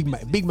saying? He's a big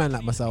man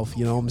like myself,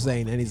 you know what I'm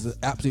saying? And he's an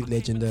absolute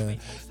legend.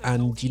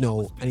 And, you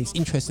know, and it's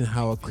interesting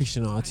how a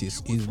Christian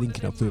artist is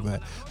linking up with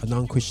a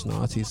non-Christian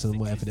artist and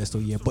whatever they're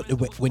still, but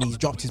when he's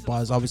dropped his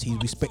bars, obviously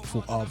he's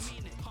respectful of,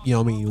 you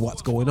know what I mean,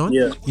 what's going on.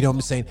 Yeah. You know what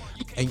I'm saying?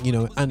 And, you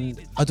know,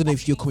 and I don't know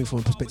if you're coming from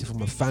a perspective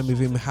from a fan with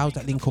him. How's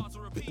that link up?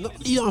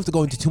 You don't have to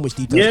go into too much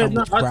detail. Yeah,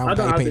 no, I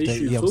don't have the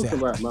issue talking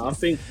about, man. I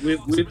think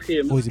with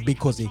him... Or is it big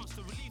cuzzy?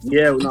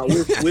 Yeah, no,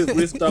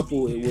 with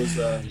Double, it was...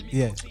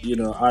 You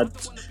know, I'd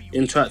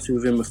interacted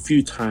with him a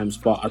few times,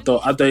 but I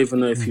don't even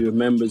know if he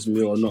remembers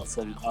me or not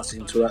from us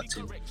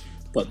interacting.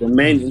 But the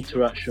main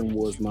interaction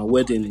was my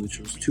wedding, which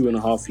was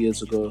 2.5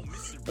 years ago.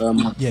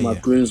 My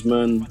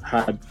groomsmen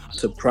had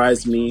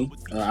surprised me.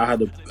 I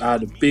had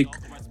a big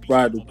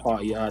bridal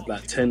party. I had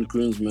like 10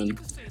 groomsmen.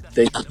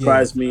 They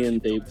surprised me,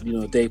 and they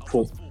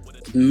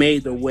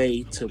made a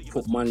way to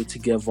put money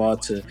together.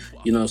 To,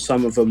 you know,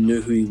 some of them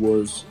knew who he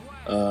was.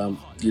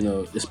 You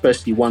know,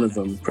 especially one of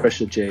them,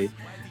 Pressure J.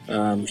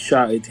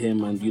 Shouted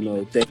him, and you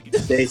know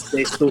they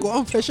still go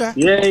on, Pressure.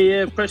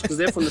 Yeah, Pressure, because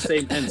they're from the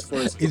same ends,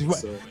 Forest Gate,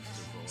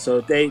 so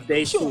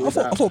they sure. I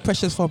thought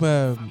Pressure's from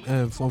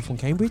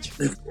Cambridge.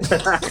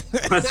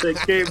 I said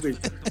Cambridge.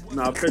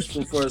 No, Pressure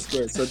from Forest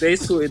Gate. So they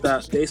sorted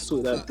out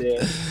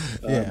there.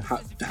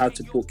 Had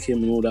to book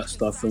him and all that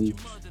stuff, and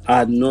I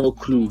had no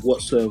clue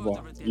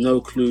whatsoever.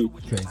 No clue.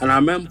 Crazy. And I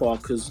remember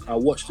because I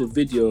watched a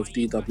video of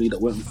DW that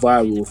went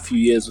viral a few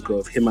years ago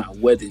of him at a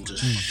wedding,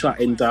 just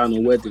shutting down a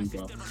wedding,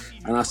 bro.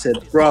 And I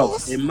said, bro,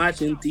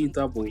 imagine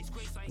DW,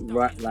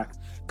 right, like,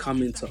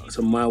 coming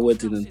to my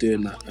wedding and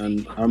doing that.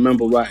 And I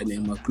remember writing it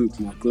in my group,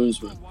 my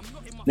groomsmen.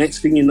 Next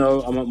thing you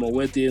know, I'm at my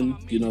wedding,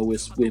 you know,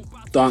 we're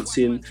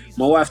dancing.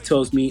 My wife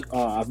tells me,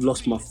 I've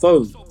lost my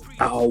phone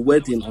at our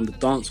wedding on the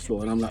dance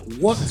floor. And I'm like,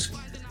 what?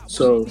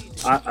 So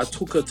I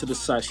took her to the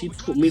side. She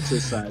took me to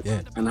the side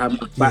and had me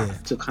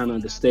back to kind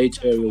of the stage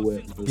area where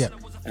it was.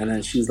 And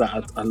then she's like,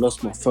 I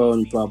lost my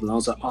phone, blah, blah. I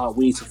was like,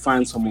 we need to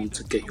find someone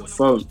to get your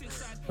phone.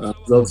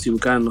 Obviously, we're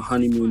going on the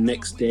honeymoon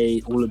next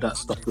day, all of that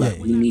stuff. Like,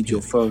 we need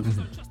your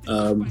phone.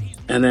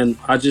 And then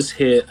I just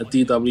hear a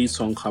DW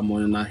song come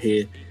on, and I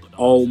hear,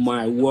 oh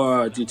my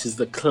word, which is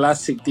the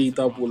classic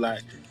DW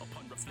like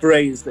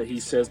phrase that he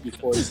says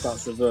before he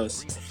starts the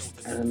verse.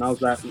 And then I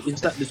was like,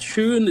 is that the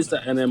tune? Is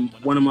that? And then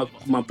one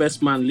of my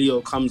best man,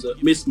 Leo, comes,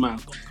 Miss Man,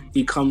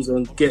 he comes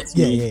and gets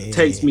me,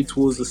 takes me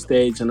towards the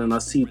stage, and then I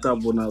see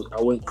Double, and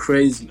I went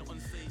crazy.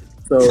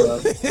 So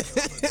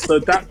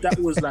that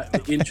was like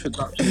the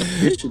introduction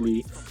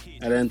officially.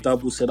 And then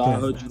Double said, I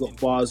heard you got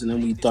bars, and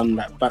then we done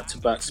like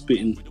back-to-back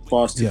spitting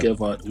bars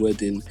together at the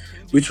wedding,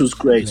 which was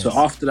great. So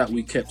after that,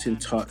 we kept in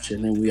touch,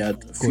 and then we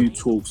had a few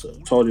talks. I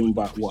told him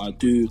about what I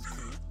do,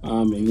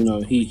 and you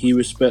know, he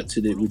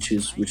respected it, which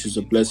is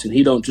a blessing.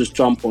 He don't just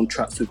jump on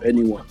tracks with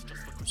anyone.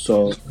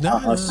 So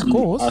I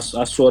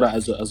saw that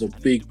as a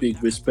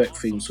big respect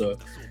thing. So,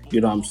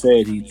 you know what I'm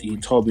saying? He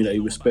told me that he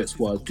respects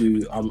what I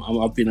do.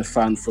 I've been a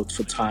fan for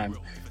time.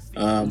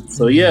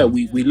 So yeah,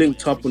 we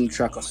linked up on the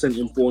track. I sent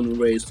him Born and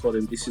Raised, told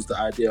him this is the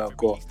idea I've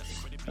got.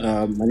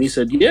 And he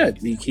said, yeah,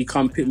 he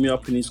come pick me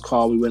up in his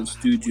car. We went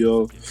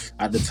studio.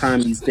 At the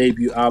time, his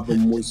debut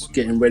album was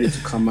getting ready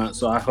to come out,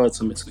 so I heard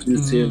some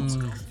exclusives.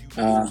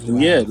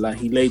 And yeah, like,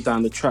 he laid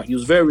down the track. He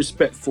was very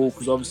respectful,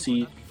 because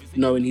obviously,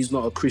 knowing he's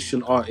not a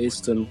Christian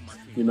artist, and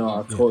you know,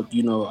 I thought,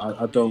 you know,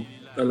 I don't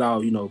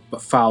allow,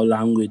 but foul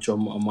language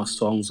on my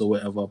songs or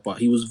whatever. But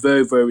he was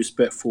very, very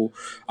respectful.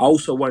 I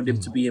also wanted him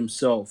to be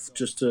himself,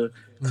 just to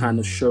kind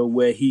of show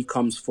where he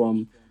comes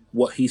from,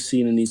 what he's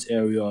seen in his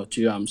area.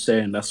 Do you know what I'm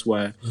saying? That's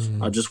why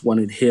I just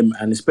wanted him,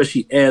 and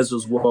especially Ayers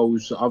as well,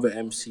 who's the other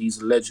MC, he's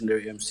a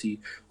legendary MC.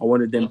 I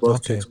wanted them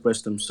both to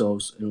express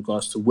themselves in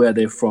regards to where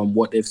they're from,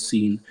 what they've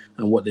seen,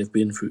 and what they've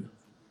been through.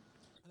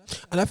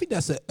 And I think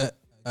that's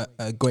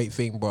a great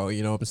thing, bro.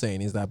 You know what I'm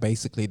saying? Is that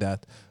basically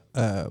that,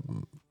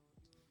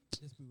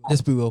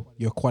 let's be real,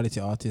 you're a quality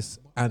artist.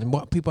 And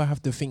what people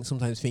have to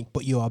sometimes think,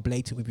 but you are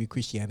blatant with your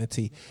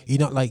Christianity. You're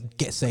not like,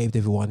 get saved,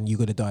 everyone, you're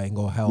going to die and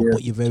go to hell.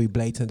 But you're very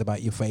blatant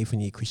about your faith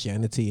and your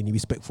Christianity, and you're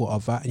respectful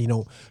of that, and you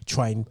don't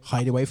try and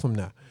hide away from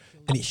that.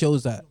 And it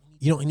shows that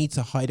you don't need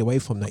to hide away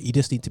from that. You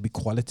just need to be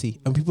quality.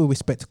 And people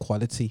respect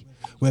quality.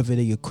 Whether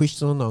they're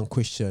Christian or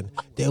non-Christian,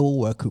 they all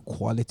work with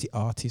quality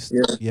artists.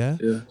 Yeah.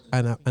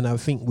 And I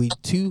think we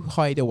too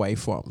hide away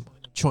from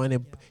trying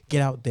to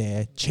get out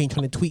there, trying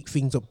to tweak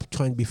things up,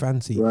 trying to be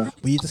fancy. Right.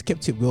 But you just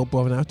kept it real,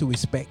 bro. And I have to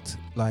respect,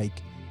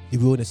 like, the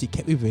realness you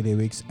kept with your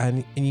lyrics.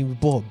 And you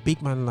brought a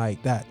big man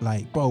like that.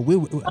 Like, bro,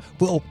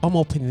 I'm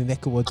up in the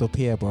neck of woods up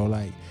here, bro.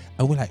 Like,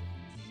 and we're like,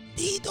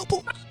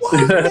 double.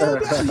 You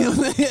know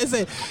what I'm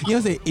saying?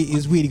 It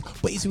is really,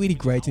 but it's really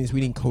great, and it's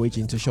really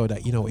encouraging to show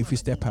that, if you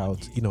step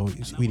out,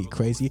 it's really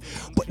crazy.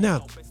 But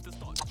now,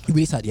 you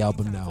released out the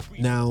album now.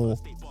 Now,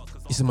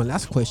 this is my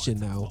last question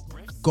now.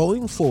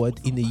 Going forward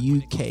in the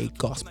UK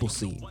gospel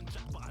scene,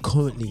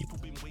 currently,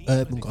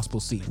 urban gospel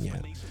scene,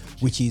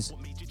 which is,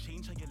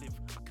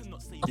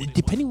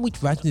 depending which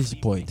vantage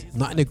point,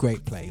 not in a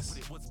great place,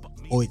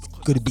 or it's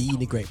going to be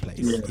in a great place,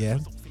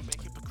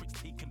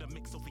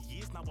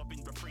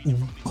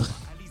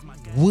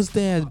 Was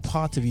there a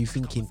part of you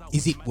thinking,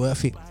 is it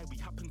worth it?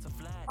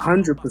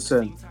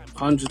 100%.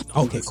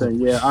 100%. Okay, cool.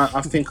 Yeah,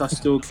 I think I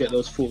still get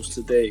those thoughts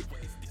today.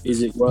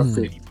 Is it worth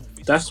it?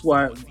 That's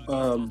why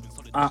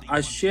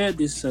I share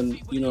this, and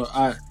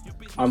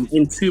I'm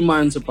in two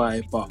minds about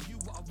it, but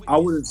I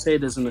wouldn't say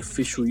there's an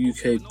official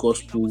UK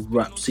gospel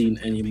rap scene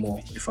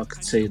anymore, if I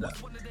could say that.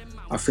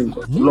 I think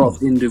there's a lot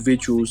of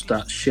individuals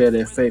that share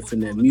their faith in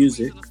their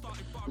music,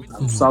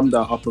 some that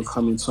are up and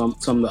coming, some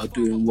that are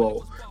doing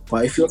well.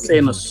 But if you're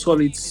saying a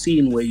solid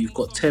scene where you've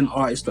got 10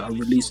 artists that are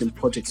releasing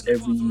projects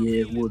every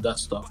year, all that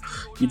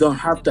stuff, you don't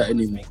have that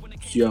anymore. Do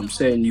you know what I'm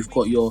saying? You've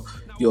got your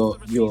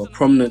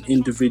prominent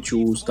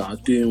individuals that are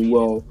doing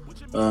well,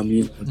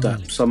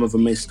 that some of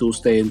them may still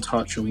stay in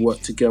touch and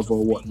work together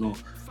or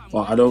whatnot.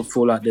 But I don't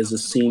feel like there's a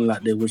scene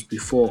like there was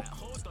before.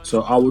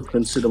 So I would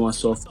consider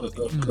myself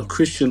a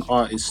Christian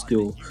artist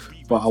still,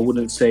 but I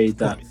wouldn't say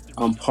that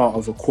I'm part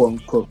of a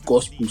quote-unquote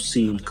gospel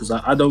scene, because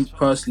I don't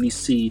personally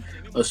see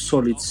a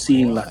solid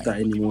scene like that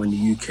anymore in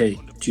the UK.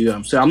 Do you know what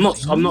I'm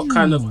saying? I'm not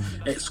kind of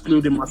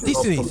excluding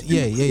myself from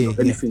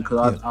anything,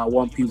 because I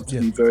want people to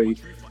be very,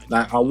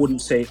 like, I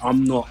wouldn't say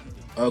I'm not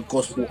a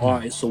gospel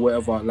artist or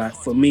whatever. Like,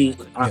 for me,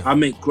 I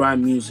make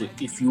grime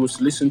music. If you was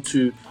to listen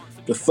to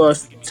the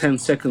first 10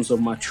 seconds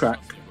of my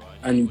track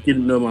and you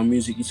didn't know my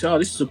music, you say, oh,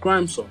 this is a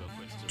grime song.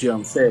 Do you know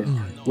what I'm saying?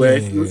 Where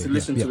if you were to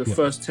listen to the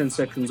first 10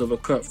 seconds of a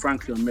Kurt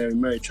Franklin or Mary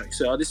Mary track, you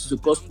say, oh, this is a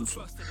gospel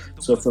song.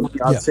 So for me,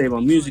 I'd say my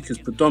music is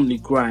predominantly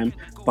grime,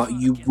 but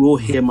you will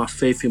hear my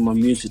faith in my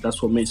music.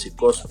 That's what makes it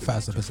gospel.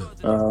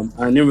 1,000%.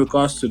 And in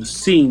regards to the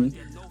scene,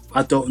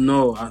 I don't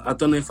know. I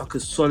don't know if I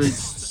could solid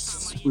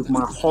with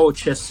my whole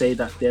chest say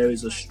that there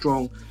is a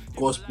strong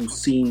gospel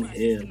scene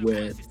here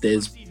where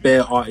there's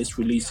bare artists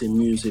releasing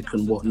music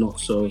and whatnot.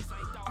 So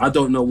I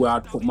don't know where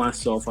I'd put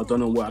myself. I don't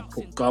know where I'd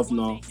put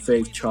Governor,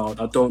 Faith Child.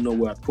 I don't know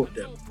where I'd put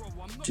them.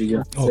 Do you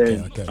get what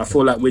I'm saying? I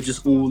feel like we're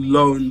just all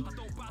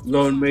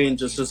lone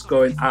rangers, just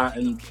going out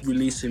and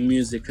releasing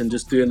music and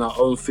just doing our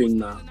own thing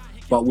now.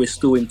 But we're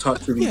still in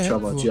touch with each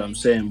other. Do you know what I'm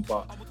saying?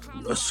 But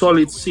a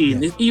solid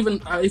scene.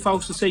 Even if I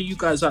was to say, you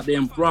guys out there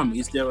in Brum,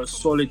 is there a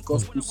solid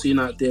gospel scene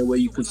out there where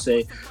you could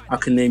say, I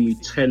can name you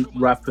 10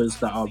 rappers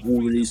that are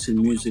all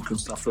releasing music and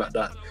stuff like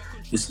that?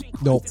 It's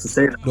to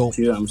say that. Do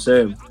you know what I'm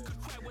saying?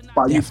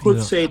 But you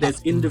could say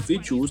there's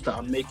individuals that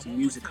are making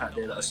music out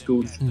there that are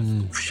still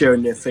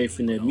sharing their faith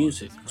in their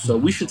music. So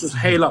we should just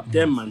hail up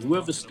them, man.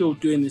 Whoever's still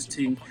doing this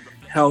thing,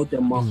 hail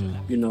them up,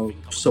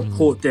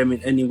 support them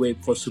in any way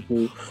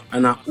possible.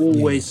 And I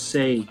always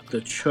say,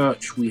 the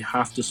church, we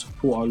have to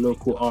support our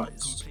local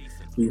artists.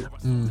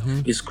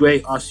 It's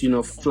great us,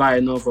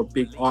 flying over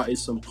big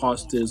artists and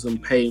pastors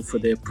and paying for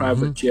their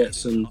private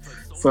jets and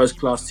first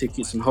class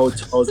tickets and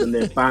hotels and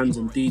their bands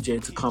and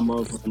DJ to come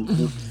over and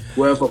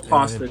wherever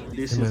pastor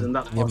this is and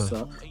that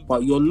pastor.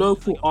 But your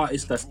local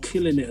artist that's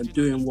killing it and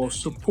doing well,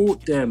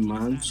 support them,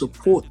 man.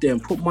 Support them.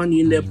 Put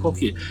money in their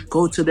pocket.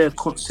 Go to their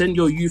send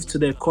your youth to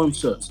their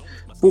concerts.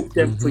 Book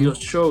them for your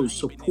shows.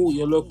 Support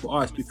your local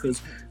artists,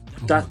 because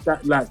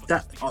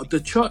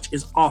the church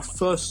is our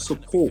first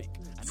support.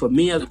 For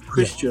me as a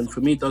Christian, for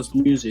me does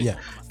music,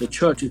 the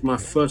church is my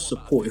first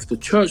support. If the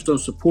church don't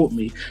support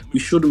me, we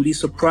shouldn't be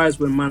surprised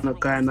when man are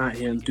going out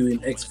here and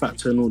doing X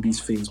Factor and all these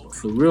things. But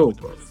for real,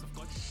 bro.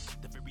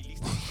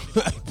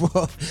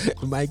 bro,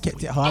 man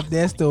kept it hard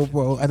there still,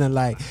 bro. And I'm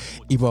like,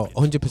 bro,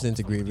 100%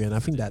 agree with you. And I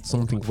think that's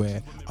something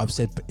where I've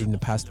said in the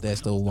past there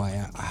still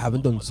why I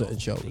haven't done certain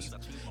shows.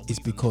 It's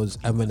because,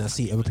 and when I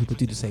see other people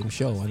do the same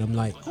show, and I'm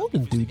like, hold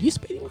on, dude, you're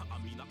spending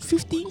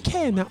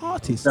 15K on that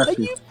artist. Are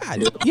you mad?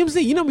 You know what I'm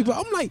saying? You know me, but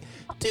I'm like,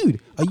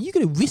 dude, are you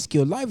going to risk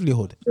your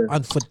livelihood? Yeah.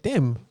 And for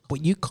them,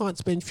 but you can't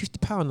spend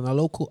 £50 on a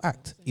local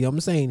act. You know what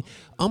I'm saying?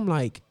 I'm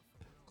like,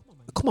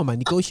 come on, man,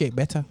 negotiate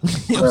better.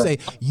 You know what I'm saying?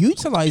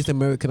 Utilize the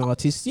American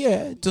artists,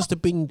 yeah, just to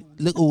bring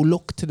little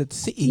look to the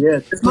city. Yeah,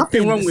 there's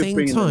nothing wrong at the with same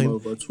bringing time, them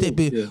over at all.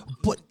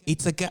 but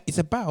it's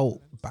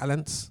about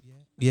balance.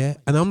 Yeah,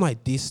 and I'm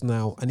like this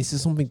now, and this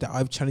is something that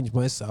I've challenged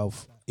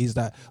myself. Is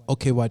that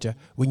okay, Roger?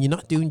 When you're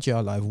not doing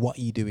jail live, what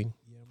are you doing?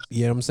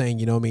 You know what I'm saying?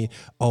 You know what I mean?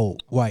 Oh,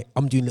 right.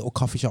 I'm doing little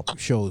coffee shop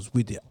shows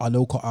with our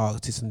local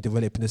artists and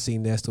developing the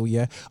scene there still,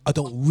 yeah. I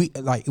don't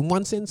like, in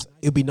one sense,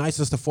 it'd be nice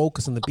just to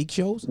focus on the big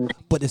shows,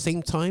 but at the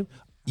same time,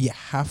 you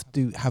have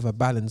to have a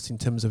balance in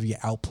terms of your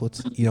output.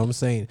 You know what I'm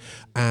saying?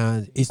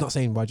 And it's not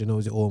saying Roger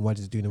knows it all and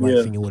Roger's doing the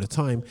right thing all the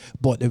time,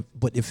 but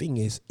the thing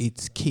is,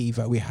 it's key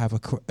that we have a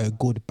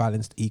good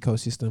balanced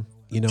ecosystem.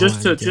 You know,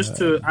 just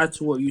to add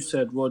to what you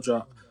said,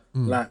 Roger.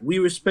 Like, we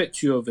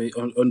respect you of it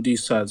on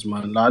these sides,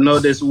 man. Like, I know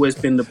there's always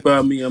been the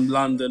Birmingham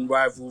London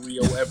rivalry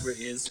or whatever it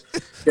is.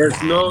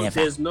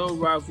 There's no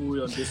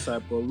rivalry on this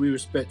side, bro. We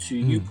respect you.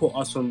 You put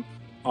us on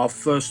our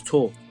first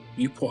tour.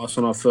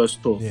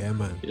 Yeah,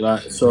 man.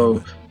 Like,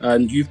 so,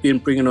 and you've been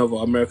bringing over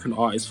American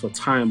artists for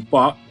time,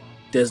 but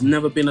there's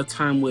never been a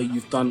time where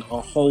you've done a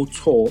whole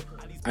tour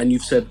and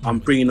you've said, I'm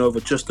bringing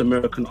over just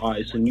American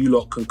artists and you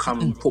lot can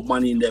come and put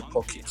money in their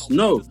pockets.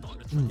 No.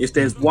 If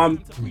there's one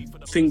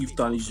thing you've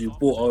done is you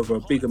brought over a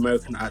big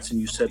American act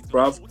and you said,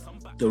 bruv,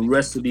 the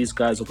rest of these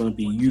guys are going to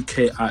be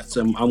UK acts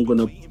and I'm going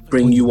to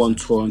bring you on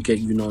tour and get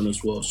you known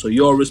as well. So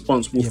you're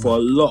responsible for a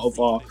lot of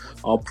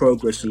our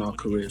progress in our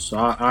careers. So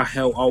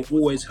I'll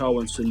always hail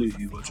and salute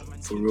you, Roger,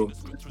 for real.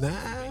 Nah,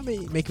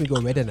 make me go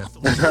redder now.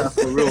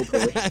 For real, bro.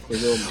 For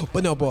real, man.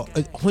 But no, bro,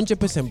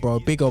 100%, bro.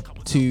 Big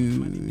up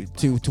to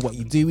what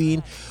you're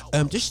doing.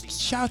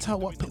 Just shout out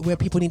where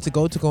people need to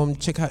go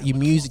and check out your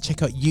music,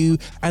 check out you.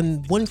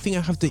 And one thing I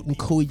have to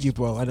encourage you,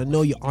 bro, and I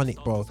know you're on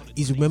it, bro,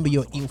 is remember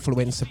you're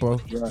influencer, bro.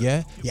 Right.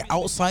 Yeah, yeah.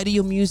 Outside of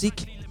your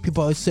music,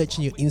 people are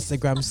searching your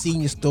Instagram, seeing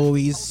your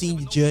stories, seeing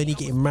your journey,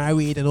 getting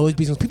married and all this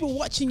business. People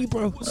watching you,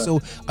 bro. So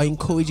I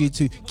encourage you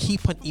to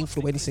keep on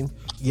influencing.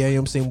 Yeah, you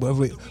know what I'm saying?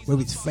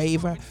 Whether it's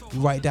Favour,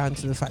 right down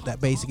to the fact that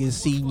basically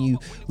seeing you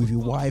with your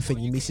wife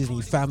and your missus and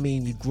your family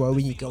and you're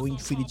growing, you're going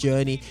through the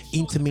journey,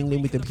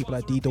 intermingling with the people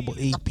at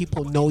DEE.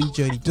 People know your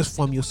journey just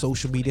from your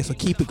social media. So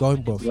keep it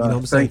going, bro. You know what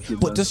I'm saying?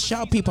 But just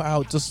shout people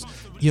out, just,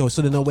 you know,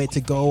 so they know where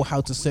to go,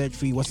 how to search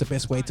for you, what's the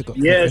best way to go.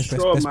 Yeah,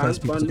 sure, man.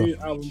 My new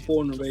album,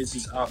 Born and Raised,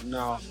 is out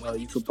now.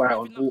 You can buy it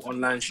on all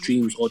online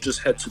streams or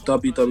just head to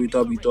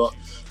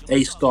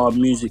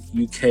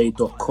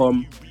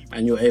www.astarmusicuk.com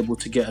and you're able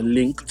to get a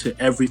link to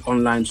every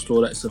online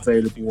store that's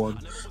available on.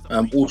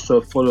 Also,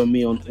 follow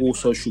me on all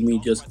social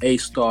medias,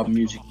 A-Star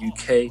Music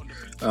UK.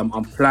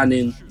 I'm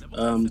planning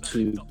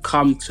to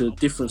come to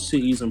different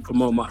cities and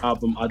promote my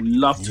album. I'd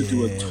love to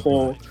do a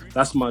tour. Bro.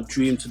 That's my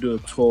dream, to do a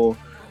tour.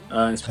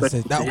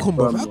 That'll come,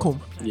 bro. That'll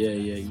come.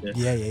 Yeah.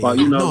 But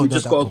you know, we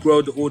just got to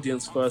grow the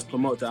audience first,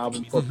 promote the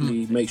album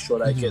properly, make sure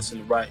that it gets in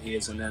the right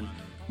ears, and then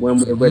when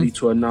we're ready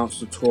to announce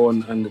the tour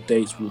and the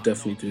dates, we'll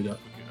definitely do that.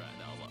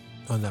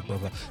 On that,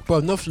 brother. Bro,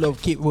 enough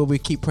love. We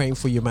keep praying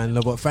for you, man.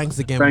 Love. But thanks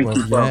again, Thank bro.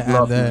 You, bro. Yeah,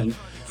 love, man.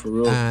 For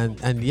real.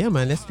 And yeah,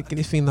 man. Let's get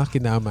this thing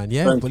knocking down, man.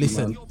 Yeah. But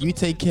listen, you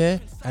take care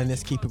and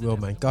let's keep it real,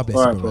 man. God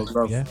bless you,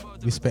 bro. Yeah.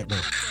 Respect,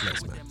 man.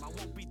 Bless, man.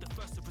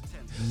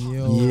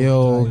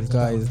 Yo,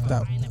 guys,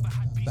 that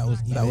was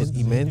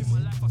immense.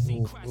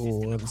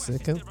 Oh, 1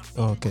 second.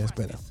 Oh, okay, that's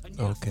better.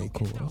 Okay,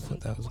 cool. I thought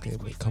that was getting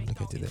a bit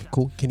complicated there.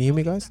 Cool. Can you hear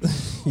me, guys?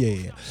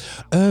 Yeah.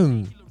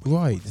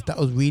 Right. That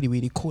was really,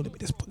 really cool. Let me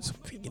just put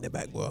something in the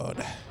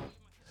background.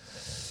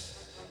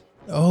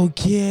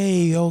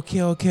 Okay.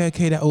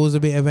 That was a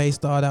bit of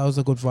A-Star. That was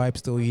a good vibe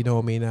still, you know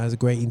what I mean? That was a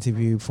great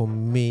interview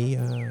from me.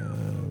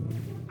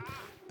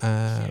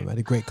 Had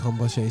a great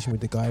conversation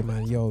with the guy,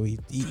 man. Yo, he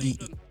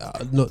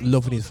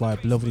loving his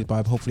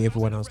vibe. Hopefully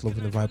everyone else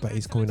loving the vibe that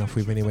he's coming off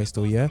with anyway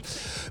still, yeah.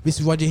 This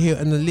is Roger here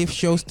on the Lift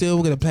Show still.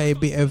 We're going to play a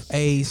bit of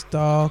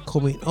A-Star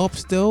coming up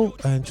still.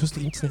 And trust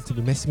the internet to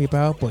be messing me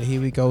about, but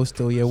here we go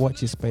still, yeah.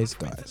 Watch your space,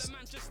 guys.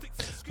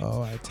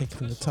 Alright, take it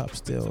from the top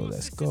still.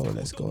 Let's go.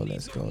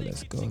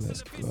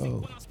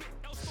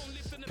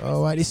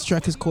 Alright, this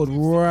track is called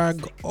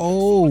Rago.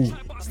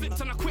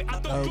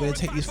 We're going to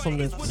take this from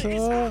the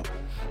top.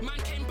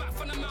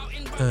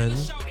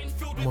 And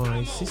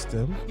my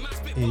system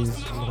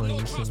is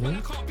lying to me.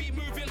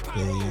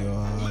 There you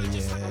are.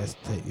 Yes,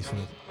 take this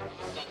one.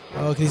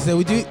 Okay, so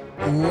we do it.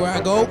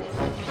 Rago.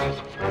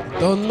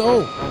 Don't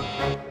know.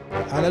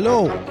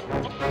 Hello.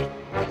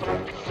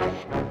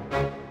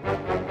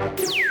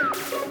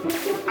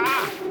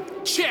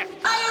 Check.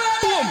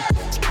 Boom.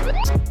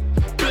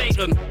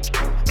 Blatant.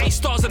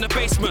 A-Stars in the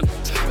basement.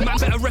 Man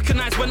better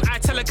recognize when I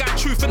tell a guy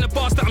truth in the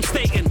bars that I'm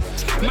stating.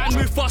 Man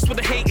move fast with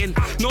the hating.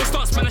 No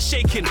stance, man, are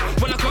shaking.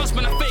 When I glance,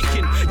 man, are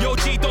faking. Yo,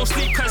 G, don't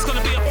sleep, cause it's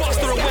gonna be a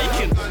faster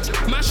awaken.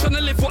 Man,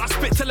 tryna live what I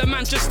spit, tell a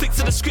man just stick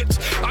to the script.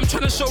 I'm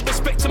tryna show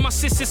respect to my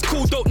sis, it's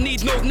cool, don't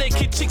need no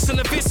naked chicks in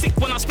the bit sick.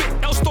 When I spit,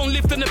 else don't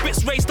live in the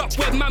bits raised up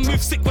where man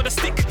move sick with a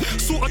stick.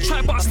 Sort of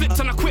try, but I slipped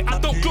and I quit. I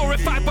don't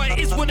glorify, but it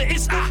is what it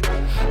is.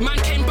 Man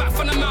came back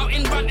from the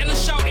mountain, ranting and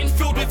shouting,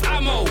 filled with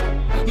ammo.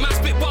 Man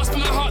spit bars from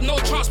my heart, no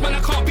chance, man, I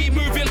can't be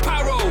moving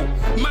pyro.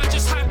 Man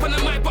just hype on the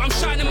mic, but I'm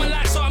shining my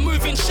light, so I'm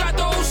moving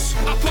shadows.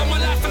 I put my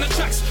life on the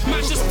tracks,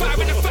 man just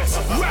firing the facts.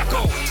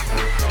 Rago.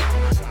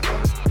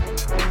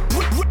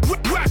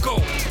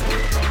 Rago.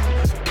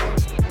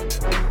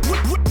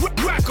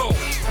 Rago.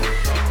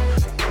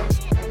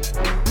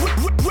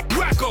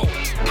 Rago.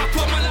 I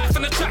put my life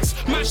on the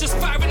tracks, man just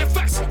firing the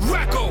facts.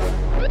 Rago.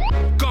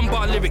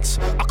 Gunbar lyrics,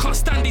 I can't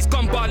stand these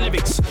gunbar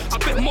lyrics. I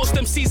bet most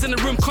MCs in the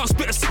room can't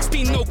spit a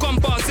 16, no gun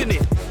bars in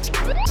it.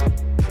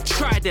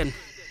 Try then.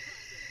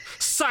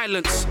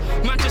 Silence,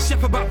 man just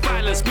yap about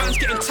violence. Man's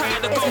getting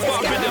tired of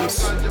gunbar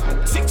rhythms.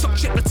 TikTok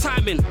check the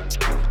timing,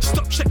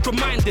 stop check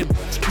remind him.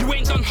 You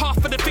ain't done half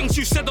of the things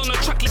you said on the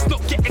track, let's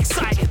not get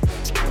excited.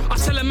 I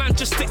tell a man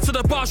just stick to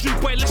the bars,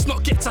 rude boy, let's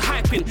not get to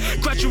hyping.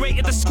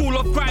 Graduated the school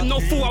of grime, no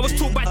fool, I was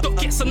taught by Doc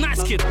Gets a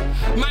nice kid.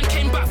 Man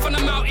came back from the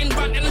mountain,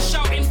 ranting and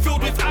shouting,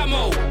 filled with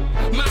ammo.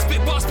 Man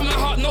spit bars from my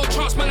heart, no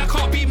chance, man, I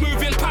can't be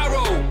moving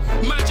pyro.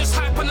 Man just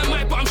hype on the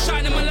mic, but I'm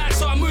shining my light,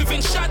 so I'm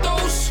moving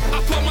shadows.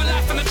 I put my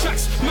life on the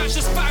tracks, man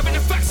just firing the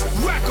facts.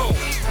 Rago.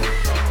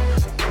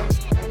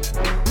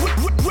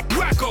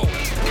 Rago.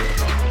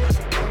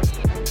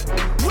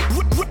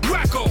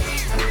 Rago.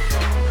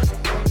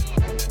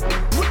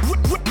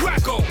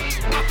 Rago.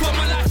 I put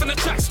my life on the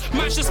tracks,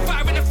 man's just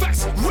firing the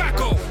facts.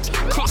 Rago.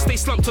 Can't stay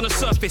slumped on the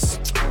surface.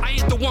 I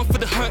ain't the one for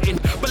the hurting,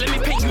 but let me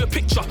paint you a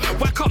picture.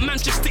 Why can't man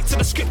just stick to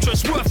the scripture?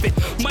 It's worth it.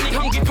 Money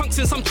hungry punks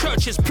in some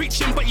churches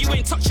preaching, but you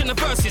ain't touching the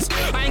verses.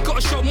 I ain't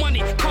gotta show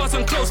money, cars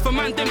and clothes for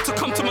man them to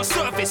come to my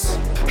service.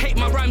 Hate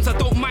my rhymes, I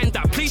don't mind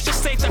that. Please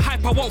just save the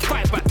hype, I won't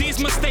fight back. These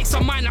mistakes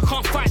are mine, I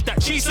can't fight that.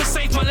 Jesus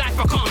saved my life,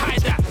 I can't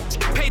hide that.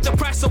 Paid the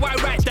price, so I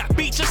write that.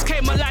 Beat just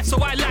came alive, so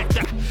I like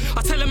that.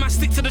 I tell him I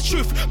stick to the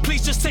truth.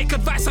 Please just take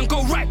advice and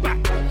go right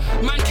back.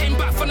 Man came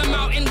back from the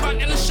mountain,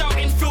 ranting and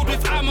shouting, filled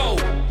with ammo.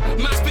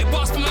 Man spit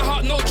bars from the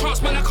heart, no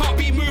chance, man, I can't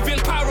be moving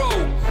pyro.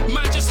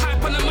 Man just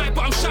hype on the mic,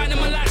 but I'm shining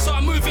my light, so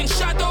I'm moving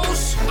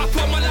shadows. I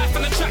put my life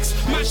on the tracks,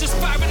 man just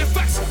firing the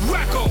facts.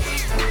 Rago.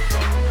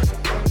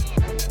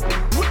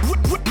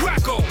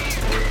 Rago.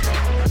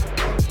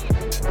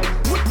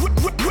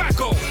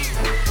 Rago.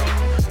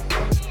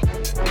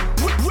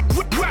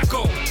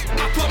 Rago.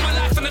 I put my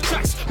life on the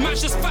tracks, man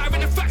just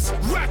firing the facts.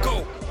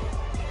 Rago.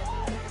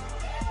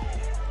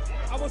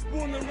 I was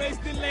born and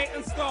raised in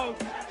Leytonstone.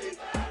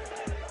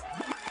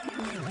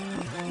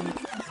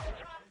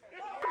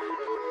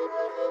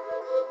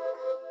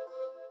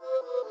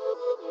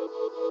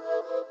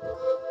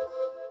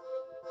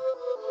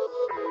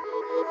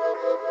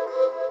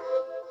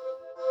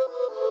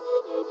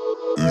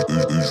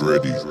 Who's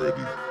ready?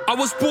 I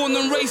was born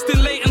and raised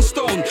in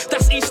Leytonstone,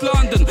 that's East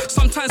London.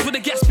 Sometimes with the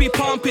gas be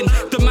pumping,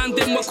 the man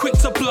them were quick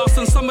to blast,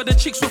 and some of the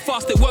chicks were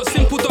fast. It weren't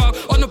simple, dog.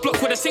 On the block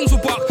where the things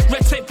will bark,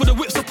 red tape with the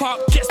whips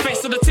apart. Get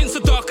space so the tints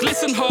are dark.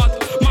 Listen hard,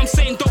 mum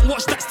saying don't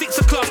watch that, stick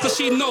to class, cause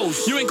she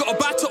knows you ain't got to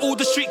bow to all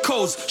the street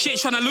codes. She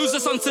ain't trying to lose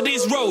us onto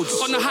these roads.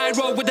 On the high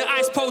road with the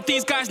ice pole,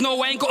 these guys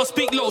know I ain't got to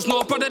speak lows.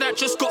 No brother that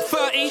just got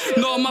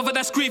 30, no mother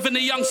that's grieving a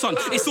young son.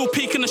 It's all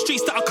peak in the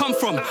streets that I come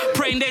from,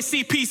 praying they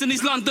see peace in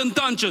these London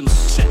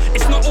dungeons.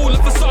 It's not all a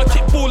facade,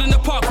 kick ball in the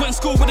park, went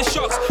school with the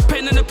sharks.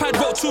 Pen and the pad,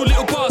 wrote 2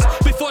 little bars.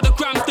 Before the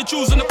grams, the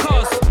jewels and the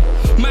cars.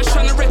 Man's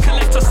trying to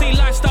recollect, I see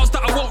lifestyles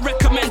that I won't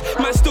recommend.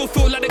 Man still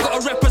feel like they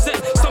gotta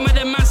represent. Some of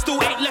them man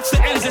still ain't left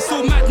the ends, it's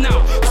all mad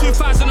now.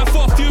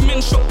 2004, few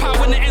men shot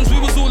power in the ends, we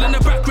was all in the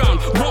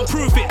background. Won't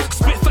prove it,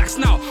 spit facts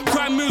now.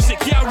 Grime music,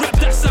 yeah, I rap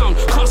that sound.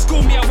 Can't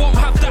school me, I won't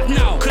have that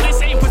now. Cause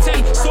this ain't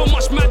pretend, so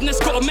much madness,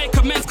 gotta make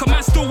amends. Cause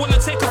man still wanna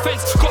take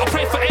offense, gotta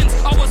pray for ends.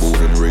 I was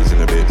born and raised in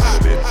a bitch,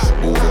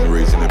 born and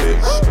raised in a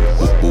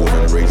bitch, born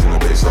and raised in a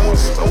bitch. I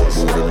was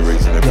born and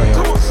raised in a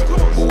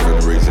bitch, born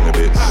and raised in a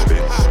bitch,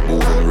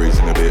 born and raised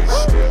in a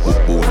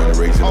bitch, born and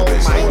raised in a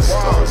bitch. I was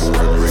born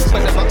and raised in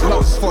a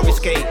bitch.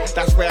 Forest Gate,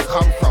 that's where I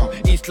come from.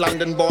 East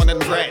London, born and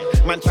bred.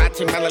 Man tried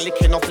to, man a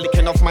licking off.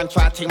 Man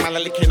tried to, man a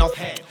licking off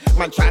head.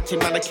 Man tried to,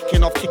 man a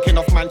kicking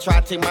off. Man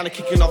tried to, man a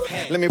kicking off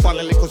head. Let me bun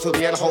a little to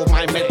me and hold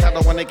my meds. I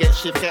don't wanna get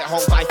shit, get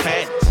hold by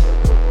feds.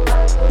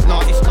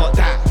 No, it's not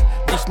that.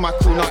 This my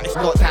crew, no, it's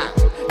not that.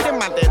 Them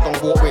man they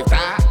don't walk with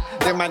that.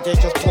 Them man they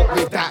just talk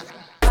with that.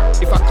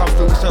 If I come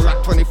through, it's a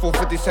rap.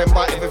 24th of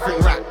December, everything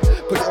rap.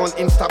 Put it on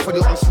Insta, put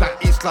it on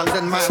Snap. East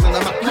London man on the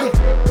map.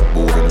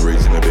 Born and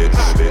raised in a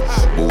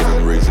bitch, born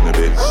and raised in a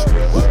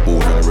bitch,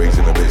 born and raised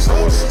in a bitch.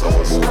 I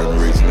was born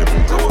and raised in a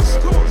bitch,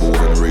 born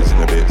and raised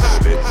in a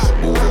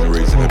bitch, born and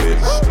raised in a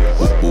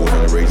bitch, born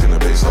and raised in a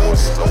bitch. I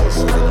was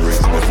born and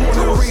raised in a bitch.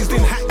 Born and raised in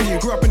Hackney,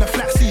 grew up in a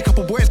flat sea.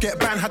 Couple boys get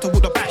banned, had to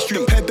walk the back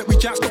street. Head that we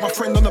jacked, got my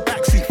friend on the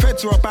backseat.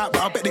 Feds are about,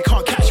 but I bet they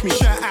can't catch me.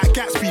 Shirt at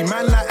Gatsby,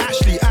 man like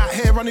Ashley, out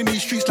here running these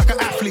these streets like an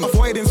athlete.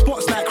 Avoiding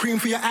spots like cream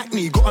for your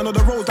acne. Got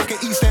another road like an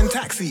East End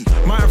taxi.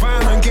 My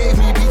environment gave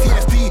me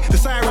PTSD. The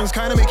sirens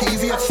kinda make it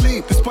easier to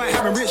sleep. Despite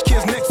having rich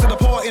kids next to the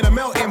part in a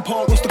melting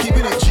pot, we're still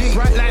keeping it G.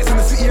 Bright lights in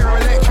the city are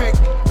electric.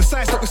 The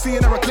sights that we're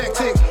seeing are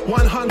eclectic.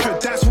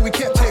 100, that's what we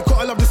kept it.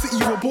 Gotta love the city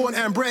you were born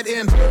and bred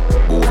in.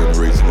 Born and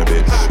raised in a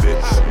bitch.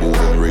 Born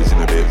and raised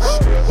in a bitch.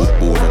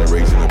 Born and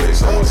raised in a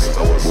bitch. Born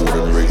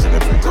and raised in a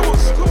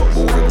bitch.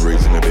 Born and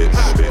raised in a bitch.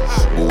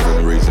 Born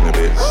and raised in a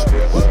bitch.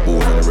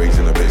 Born and raised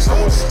in a bitch.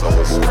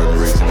 Born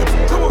and raised in a bitch.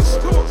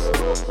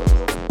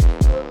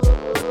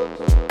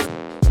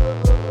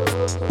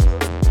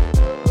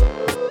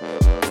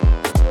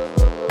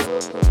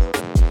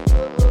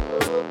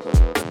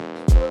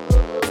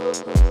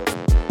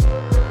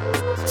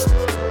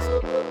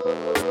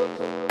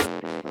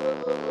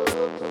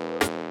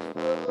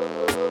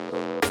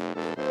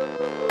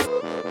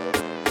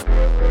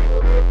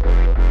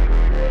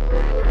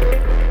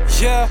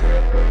 Yeah.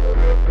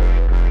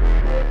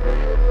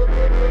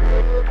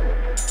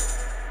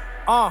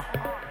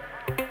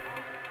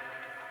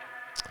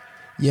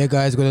 Yeah,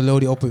 guys, gonna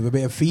load it up with a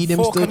bit of feed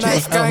them still. Check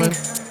us out, man.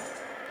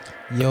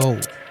 Yo,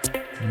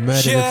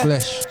 murder the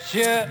flesh.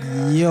 Yeah.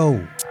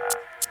 Yo,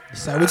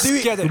 that's how we do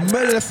it. We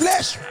murder the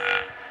flesh.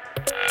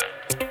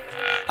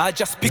 I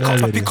just pick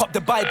up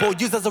the Bible,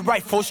 use as a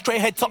rifle,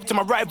 straight head top to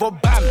my rival,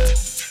 bam.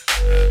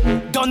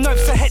 Don't know if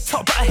it's a head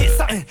top, but I hit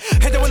something.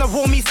 Head wanna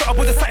roll me, so I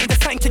with a something. The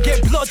something to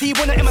get bloody,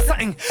 wanna in my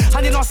something.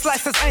 Handing on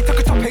slices, I ain't took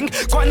a topping.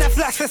 Got enough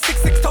flash,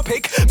 6-6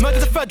 topic. Murder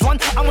the third one,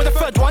 I'm with the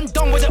third one.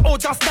 Done with it all,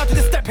 just now to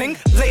the stepping.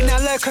 Late now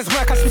lurkers,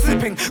 work, I'm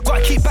slipping.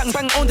 Gotta keep bang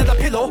bang under the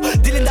pillow.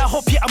 Dealing that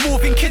hope, yeah, I'm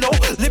moving kilo.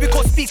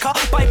 Lyrical speaker,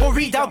 Bible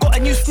reader, got a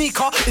new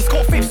sneaker. It's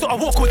got faith, so I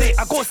walk with it.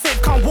 I go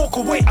safe, can't walk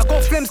away. I go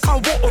flames,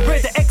 can't walk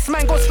away. The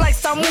X-Man go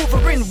slice down,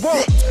 Wolverine.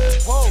 Whoa,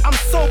 I'm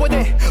so with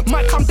it.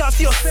 Might come down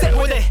to your set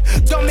with it.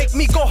 Don't make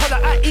me go holler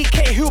at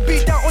EK, who'll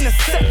be down on the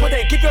set with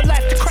it. Give your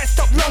life to Christ,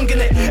 stop long in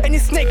it. Any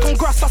snake on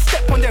grass, I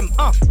step on them.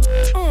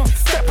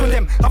 Step on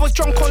them. I was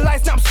drunk on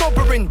lies, now I'm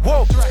sobering.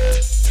 Whoa.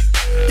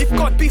 If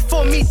God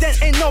before me, then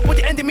ain't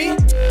nobody ending me.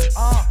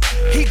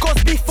 He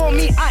goes before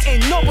me, I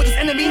ain't nobody's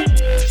enemy.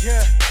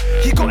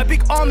 He got a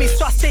big army,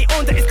 so I stay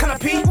under his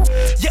canopy.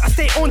 Yeah, I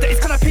stay under his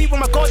canopy. When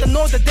my God, I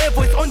know the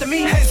devil is under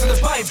me. Hands on the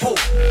Bible,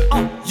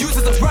 use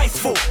as a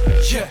rifle.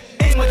 Yeah,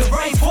 aim with the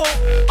rifle.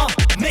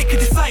 Make a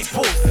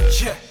disciple.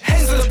 Yeah,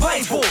 hands on the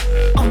Bible,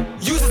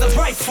 use as a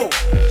rifle.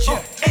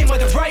 Yeah, aim with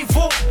the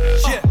rifle.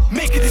 Yeah,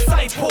 make a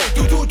disciple.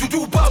 Do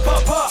ba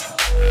ba ba.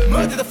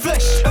 Murder the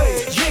flesh.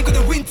 You ain't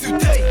gonna win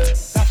today.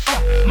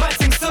 My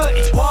thing's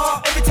 30.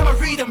 Every time I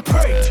read and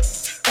pray.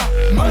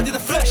 Murder the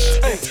flesh.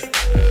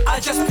 I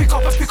just pick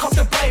up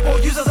the Bible,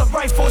 use as a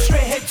rifle,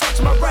 straight head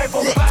touch my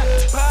rival.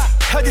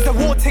 Heard it's a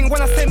war thing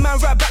when I say man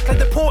right back like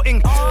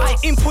deporting. I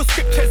input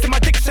scriptures in my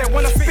diction.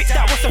 When I spit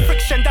that, what's the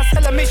friction? That's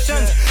hella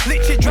mission.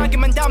 Literally dragging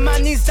man down,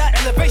 man needs that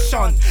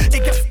elevation.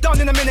 It gets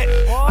done in a minute,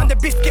 and the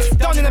beef gets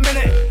done in a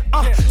minute.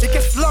 It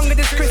gets longer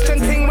this Christian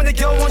thing when the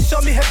girl won't show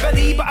me her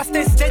belly, but I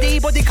stay steady.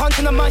 Body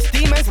counting on my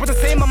demons with the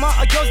same amount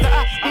of girls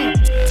that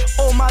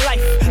all my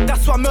life.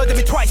 That's why murder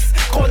me twice.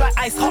 Cold like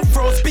ice, hot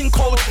froze, been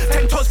cold.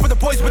 10 toes for the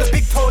boys with the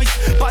big toys.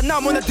 But now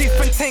I'm on a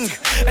different thing,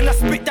 and I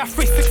spit that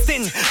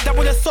 316. That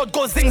when the sword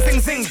goes zing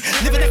zing zing.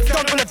 Living next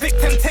down on a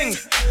victim thing.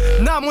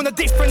 Now I'm on a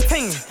different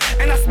thing,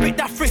 and I spit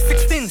that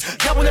 316.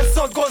 That when the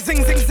sword goes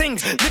zing zing zing.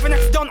 Living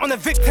next down on a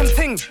victim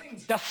thing.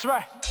 That's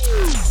right.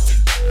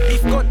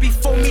 If God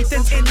before me,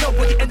 then ain't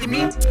nobody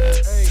enemy.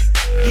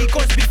 He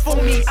goes before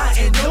me, I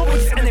ain't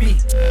nobody's enemy.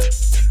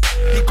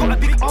 He got a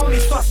big army,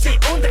 so I stay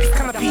under his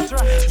canopy.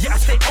 Yeah, I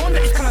stay under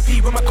his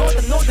canopy. When my God,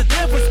 I know the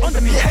devil is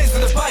under me. Hands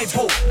on the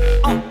Bible,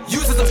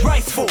 use as a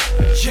rifle.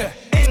 Yeah,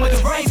 aim with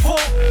the rifle.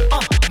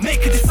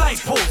 Make a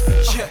disciple.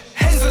 Yeah,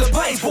 hands on the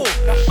Bible,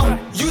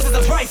 use as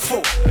a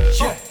rifle.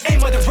 Yeah,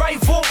 aim with the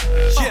rifle.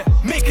 Yeah,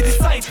 make a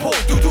disciple.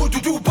 Do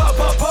ba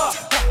ba ba.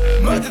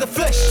 Murder the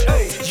flesh.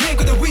 You ain't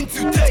gonna win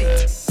today.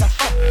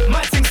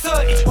 My thing's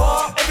 30.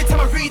 Every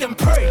time I read and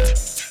pray.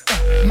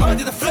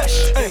 Murder the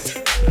flesh.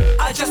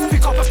 I just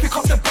pick up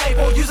the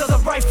Bible, use as a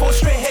rifle,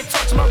 straight head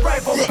touch my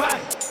rival.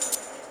 Bang.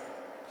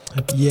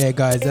 Yeah,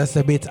 guys, that's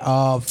a bit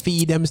of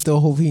feed them still.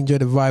 Hope you enjoy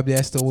the vibe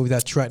there still with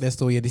that track there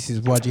still. Yeah, this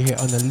is Roger here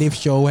on the Live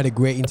Show. Had a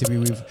great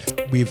interview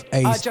with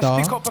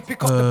A-Star.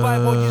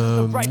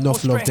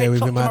 Enough love there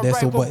with him out there.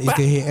 So, but you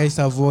can hear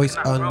A-Star voice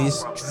on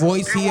this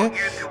voice here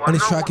on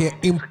this track here,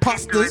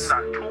 Imposters.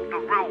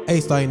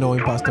 A-Star, you know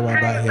Imposter right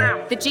about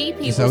here. The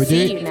GP will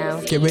see you now.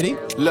 Get ready?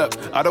 Look,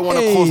 I don't want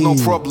to cause no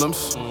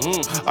problems.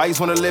 I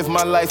just want to live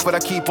my life, but I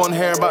keep on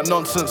hearing about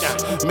nonsense.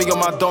 Me and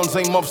my dons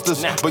ain't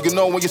mobsters, but you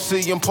know when you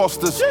see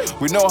imposters,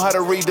 we know how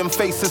to read them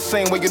faces,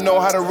 same way you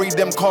know how to read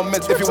them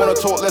comments. If you want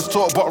to talk, let's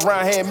talk, but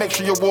around here, make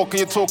sure you walk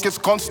and your talk is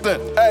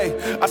constant. Hey,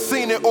 I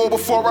seen it all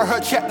before. I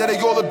heard chat that they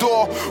all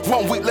adore.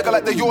 1 week looking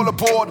like they all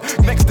aboard.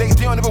 Next day,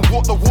 they don't even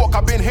walk the walk.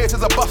 I've been here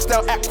since a bust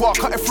out aqua,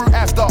 cutting through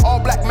after all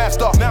black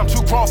master. Now I'm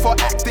too grown for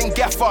acting. acting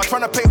gaffer,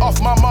 trying to pay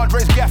off my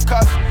madre's gaff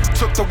cuz.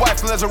 Took the wife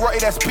and there's a rotty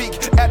that's peak.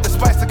 Add the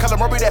spice to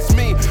calamari, that's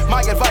me.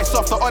 My advice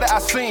off the order I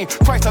seen.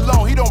 Christ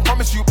alone, he don't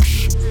promise you.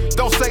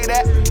 Don't say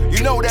that.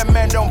 You know that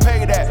man don't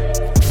pay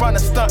that. Trying to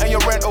stunt in your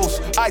rentals.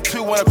 I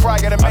too wanna cry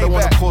at a Maybach. I don't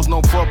wanna cause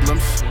no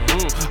problems.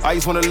 I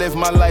just wanna live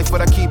my life,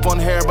 but I keep on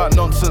hearing about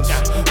nonsense.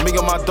 Me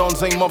and my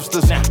dons ain't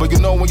mobsters, but you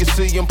know when you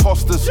see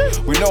imposters,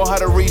 we know how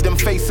to read them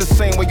faces,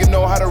 same way you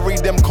know how to read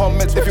them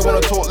comments. If you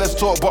wanna talk, let's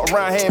talk, but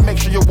around here, make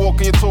sure you walk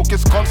and your talk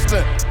is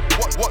constant.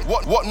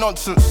 What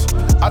nonsense?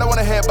 I don't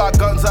wanna hear about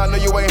guns, I know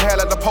you ain't here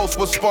like the post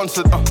was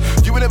sponsored.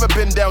 You ain't never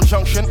been down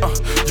junction,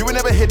 you ain't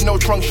never hit no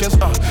truncheons,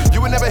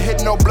 you ain't never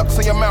hit no blocks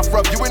in your mouth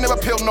rub, you ain't never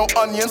peeled no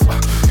onions.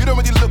 You don't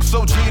really look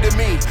so G to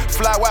me.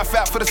 Fly wife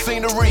out for the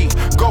scenery,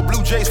 go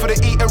Blue Jays for the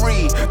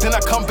eatery. Then I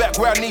come back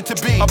where I need to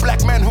be. A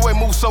black man who ain't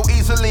move so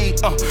easily.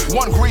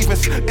 One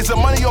grievance is the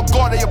money or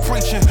God that you're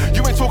preaching.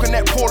 You ain't talking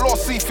that poor law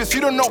Cephas.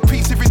 You don't know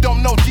peace if you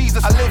don't know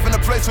Jesus. I live in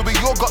a place where we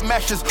all got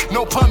mashes,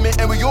 no permit,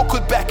 and we all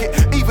could back it.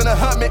 Even a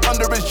hermit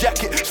under his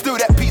jacket. Still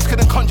that peace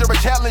couldn't conjure a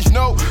challenge,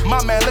 no.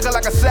 My man looking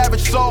like a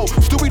savage soul.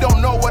 Still we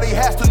don't know what he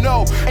has to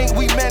know. Ain't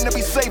we men to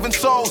be saving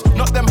souls?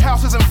 Not them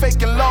houses and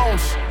faking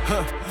loans.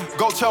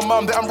 Go tell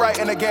mom that I'm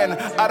writing again.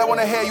 I don't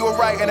wanna hear you were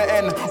right in the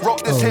end.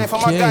 Wrote this here for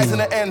my guys in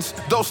the ends.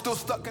 Those still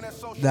stuck in that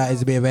social. That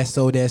is a bit of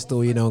SO there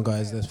still, you know,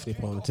 guys. Let's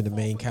flip on to the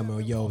main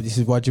camera. Yo, this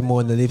is Roger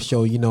Moore on the Live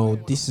Show. You know,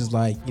 this is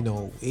like, you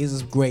know, it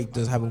is great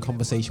just having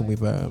conversation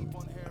with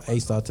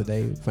A-Star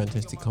today.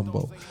 Fantastic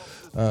combo.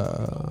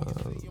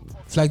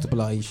 Flagged up a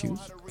lot of issues.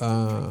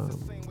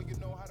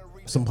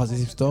 Some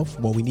positive stuff,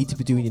 what we need to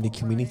be doing in the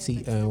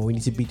community, what we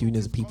need to be doing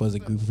as a people, as a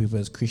group of people,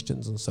 as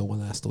Christians and so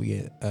on. That's still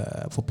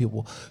for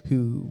people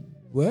who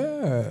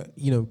were,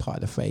 you know, part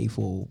of the faith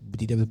or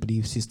did ever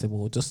belief system,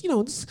 or just, you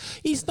know,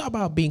 it's not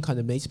about being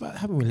condemned, it's about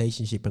having a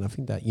relationship. And I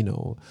think that, you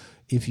know,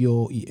 I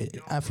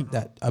think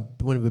that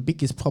one of the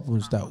biggest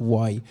problems that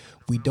why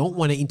we don't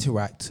want to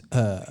interact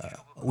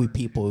with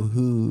people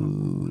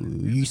who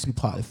used to be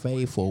part of the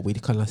faith, or we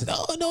kind of said,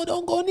 oh no,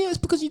 don't go near us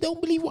because you don't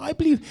believe what I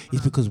believe.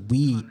 It's because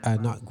we are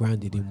not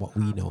grounded in what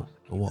we know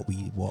and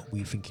what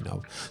we're thinking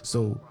of.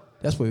 So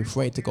that's why we're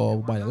afraid to go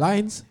by the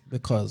lines,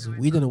 because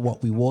we don't know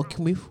what we're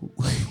walking with. You know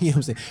what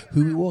I'm saying?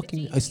 Who we're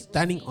walking,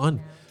 standing on.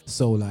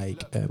 So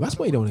like that's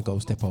why you don't want to go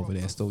step over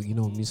there. So, you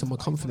know what I mean? So I'm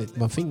confident.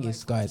 My thing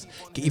is, guys,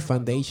 get your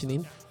foundation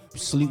in.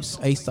 Salutes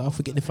A-Star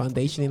for getting the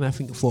foundation in. I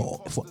think for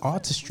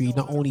artistry,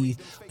 not only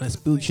on a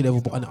spiritual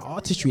level but on an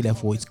artistry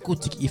level, it's good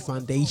to get your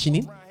foundation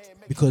in,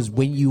 because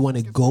when you want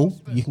to go,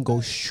 you can go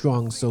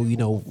strong. So, you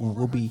know,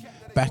 we'll be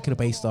backing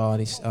up A-Star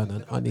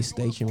on this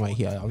station right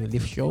here on the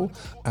Lift Show,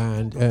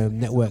 and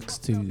networks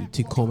to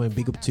come and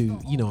big up to,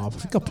 you know, I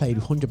think I played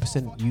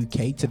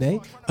 100% UK today.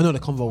 I know the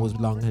convo was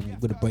long and we're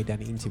going to break down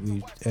the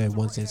interview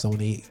one sense, I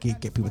want to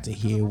get people to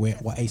hear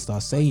what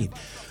A-Star's saying.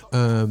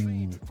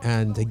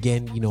 And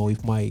again, you know,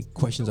 if my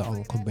questions are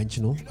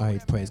unconventional, I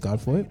praise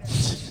God for it.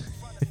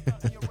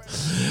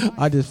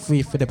 I just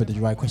fed up with the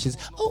right questions.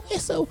 Oh, yeah,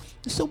 so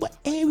what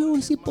area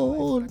was he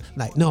born?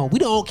 Like, no, we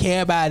don't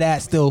care about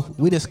that still.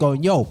 We're just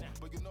going, yo,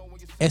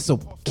 Eso,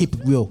 keep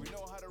it real.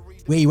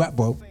 Where you at,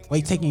 bro? Why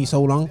you taking you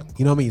so long?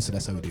 You know what I mean? So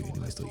that's how we do it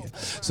anyway, still, yeah.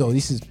 So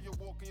this is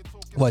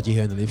what you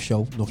hear on the Live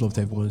Show. Enough love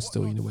to everyone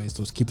still, in a way.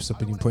 So keep us up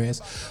in your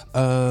prayers.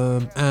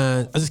 And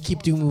I just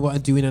keep doing what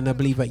I'm doing, and I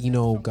believe that, you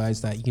know,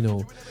 guys, that, you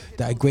know,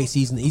 that a great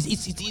season is,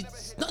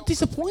 it's not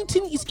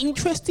disappointing, it's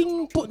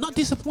interesting, but not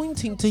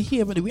disappointing to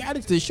hear. But the reality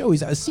of the show is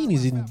that the scene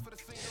is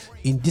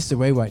in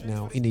disarray right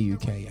now in the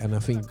UK, and I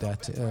think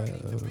that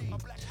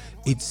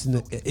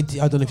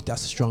I don't know if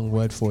that's a strong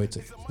word for it,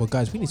 but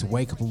guys, we need to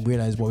wake up and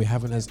realize what we're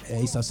having as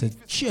A-Star said,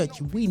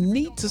 church. We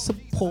need to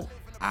support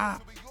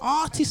our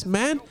artists,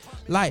 man.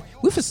 Like,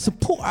 we have to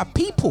support our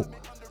people.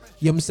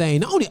 You know what I'm saying?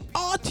 Not only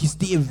artists,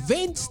 the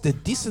events, the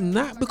this and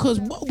that,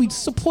 because what are we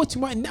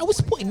supporting right now? We're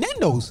supporting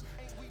Nando's.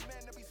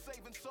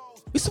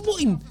 We're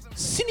supporting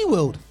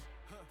Cineworld.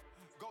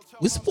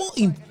 We're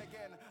supporting,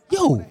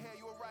 yo,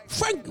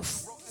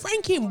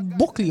 Frankie and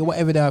Buckley or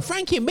whatever they are.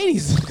 Frankie and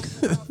Minnie's.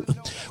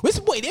 We're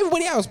supporting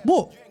everybody else,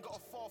 but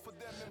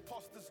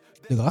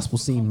the gospel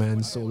scene,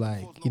 man. So,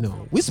 like, you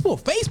know, we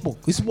support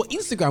Facebook, we support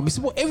Instagram, we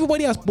support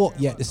everybody else, but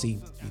yeah, the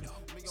scene, you know.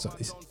 So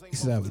this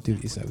is how we do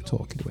it. This is how we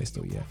talk anyway.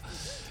 Still, yeah,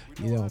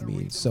 you know what I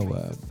mean. So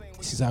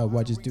this is how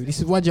Roger's do. This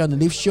is Roger on the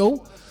Live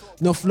Show.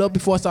 Enough love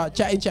before I start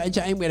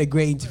chatting. We had a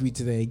great interview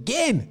today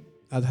again.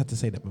 I had to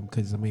say that, man,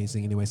 because it's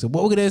amazing anyway. So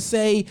what we're gonna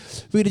say,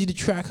 we're gonna do the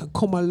track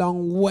 "Come a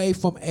Long Way"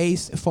 from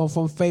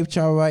from Favour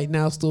Child right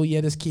now. Still,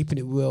 yeah, just keeping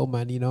it real,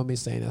 man. You know what I'm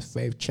saying? That's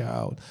Favour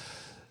Child.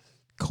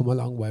 Come a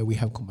long way. We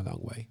have come a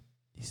long way.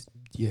 This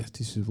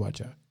is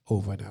Roger.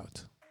 Over and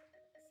out.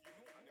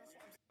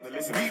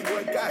 Listen, we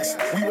were guys.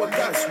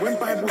 When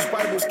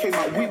Bibles came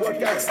out, we were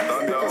guys.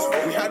 Because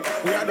we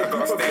had a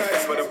group of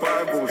guys for the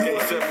Bibles.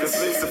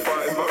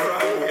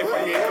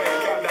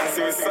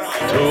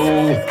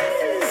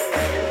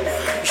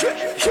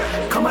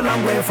 Come a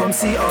long way from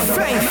sea on the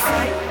faith.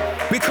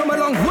 We come a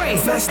long way.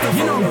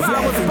 You know,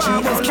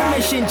 Bibles,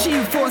 Commission,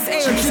 G-Force,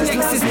 AOG,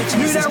 Nexus,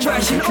 New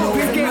Direction,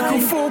 Open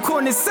Gate, Four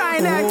Corners,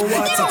 Cyanide. You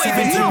don't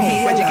even know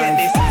where'd you get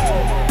this.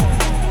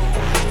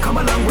 Come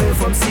a long way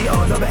from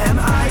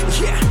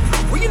C-O-M-I.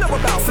 Yeah. Well, you know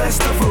about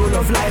Festival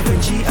of Life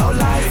and G.O.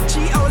 Life.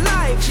 G.O.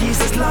 Life.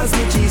 Jesus loves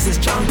me, Jesus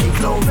junkie,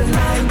 Clover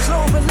Line.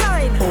 Clover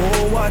Line.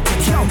 Oh, what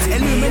a time to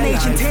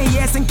Illumination, 10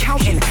 years and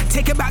counting.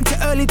 Take it back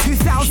to early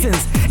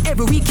 2000s.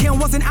 Every weekend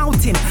was an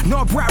outing.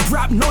 No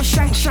rap, no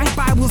shank,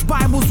 Bibles,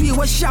 we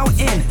were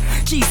shouting.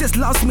 Jesus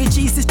loves me,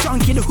 Jesus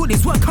junkie, the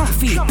hoodies were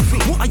comfy.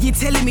 What are you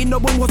telling me? No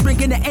one was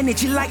bringing the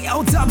energy like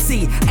El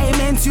Dubsy.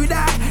 Amen to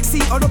that.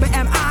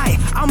 C-O-M-I.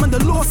 I'm on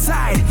the law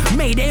side.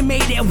 Mayday,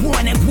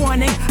 warning.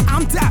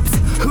 I'm Daps.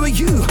 Who are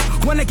you?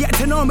 Wanna get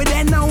to know me,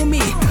 then know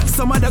me.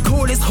 Some of the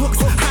coolest hooks,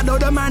 I know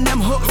the man them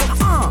hooks.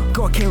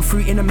 God came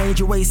through in a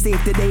major way,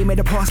 saved the day, made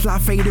the past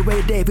life fade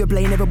away. David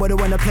Blaine, everybody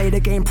wanna play the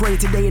game, pray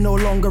today, no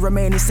longer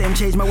remain the same,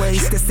 change my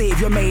ways. The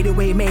Savior made a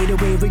way,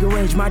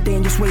 rearrange my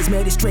dangerous ways,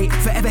 made it straight.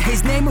 Forever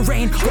his name will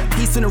reign, got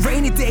peace on a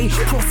rainy day.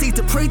 Proceed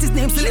to praise his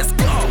name, so let's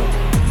go.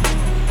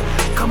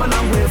 Come a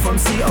long way from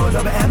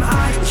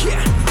C-O-M-I.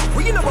 Yeah.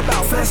 Well, you know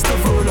about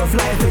Festival of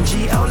Life and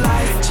G.O.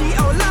 Life.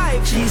 G.O.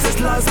 Life. Jesus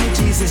loves me,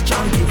 Jesus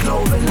junkie,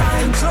 Clover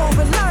Line.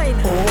 Clover Line.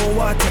 Oh,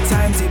 what a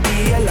time to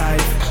be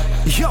alive.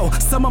 Yo,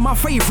 some of my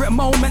favourite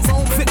moments.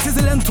 Victor's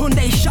and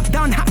Tunde shut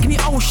down Hackney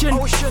Ocean.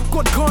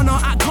 God corner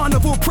at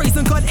Carnival,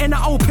 praising God in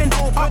the open.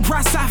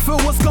 Uprise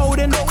Sapphire was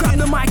golden. Grab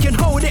the mic and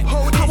hold it.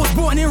 I was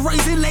born and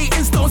raised in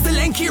Leighton, Stones, the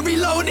Lenky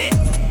reloaded.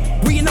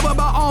 We know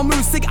about our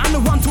music and the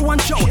one-to-one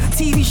show.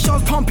 TV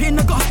shows pumping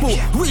the gospel,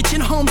 reaching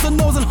homes and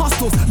those and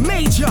hostels.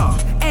 Major,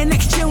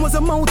 NXT was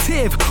a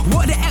motive.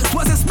 What the X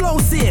was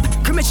explosive.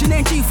 Commission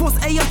and G-Force,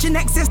 AOG,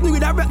 Nexus, New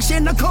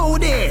Direction, the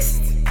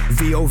coldest.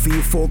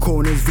 VOV, Four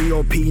Corners,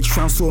 VOP,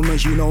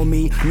 Transformers, you know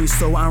me. New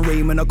Soul and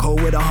Raymond, a code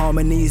with the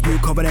harmonies. New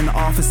Covenant,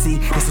 Arphacy.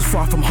 This is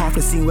far from half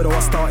the scene where the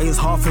all-star is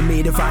half of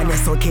me. Divine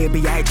SOK,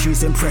 BI,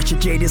 Choose and Pressure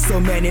J. There's so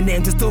many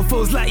names, it still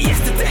feels like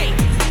yesterday.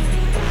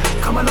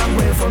 Come a long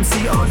way from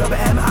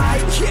C-O-M-I.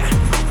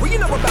 Yeah. Well, you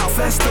know about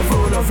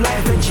Festival of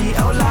Life and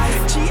G.O.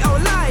 Life.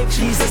 G.O. Life.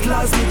 Jesus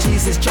loves me,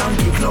 Jesus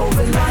junkie,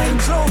 Clover Line.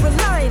 Clover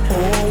Line.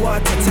 Oh,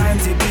 what a time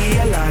to be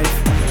alive.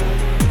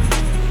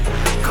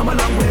 Come a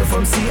long way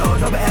from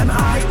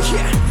C-O-M-I.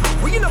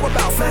 Yeah. Well, you know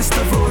about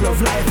Festival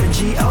of Life and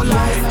G.O.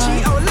 Life.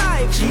 G.O. Life.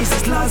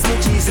 Jesus loves me,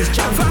 Jesus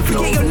junkie, If I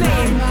forget your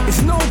name,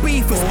 it's no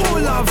beef, it's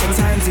all love.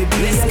 Time to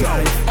be Let's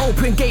alive. go.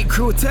 Open Gate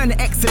Crew, turn to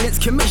excellence,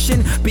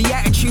 commission.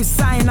 Beatitude,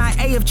 Cyanide,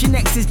 AFG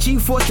Nexus,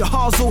 G-Force,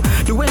 Jehazel,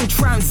 The Wing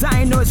Tramp,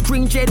 Zionos,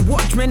 Green Jade,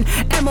 Watchman,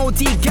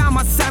 MOD,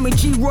 Gamma, Sammy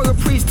G, Royal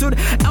Priesthood,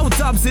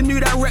 L-Dubs, The New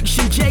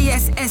Direction,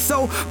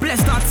 JSSO,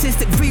 Blessed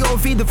Artistic,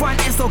 VOV, Divine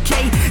SOK,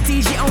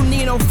 DJ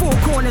O'Neill, Four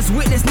Corners,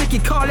 Witness, Nicky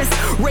Carlos,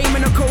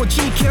 Raymond Nicole,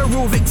 GK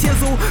Rule, Vic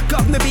Tizzle,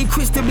 Governor B,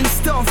 Christian B,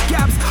 Stealth,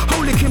 Gabs,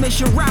 Holy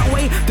Commission,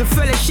 Ratway, The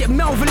Fellowship,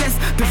 Melvillous,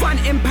 Divine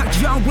Impact,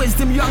 Young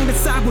Wisdom, Young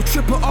Disciple,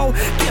 Triple O,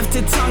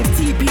 Gifted Tongues,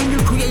 TP,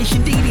 New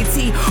Creation,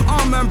 DDT,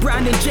 Armand,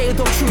 Brandon, J,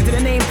 Dog, True to the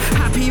Name,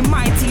 Happy,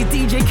 Mighty,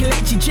 DJ,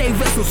 Kalechi, J,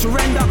 Vessel,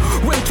 Surrender,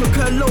 Rachel,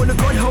 Kerlo, The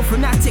God, Hope,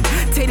 Fanatic,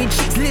 Teddy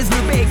Cheeks, Liz,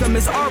 Lubega,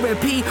 Miss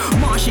R.P.,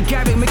 Marsha,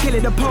 Garrett,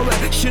 McKilly, The Poet,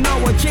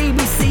 Shanoa,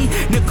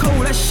 JBC,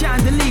 Nicola,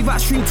 Shanda, Levi,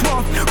 Street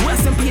 12,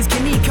 Rest in Peace,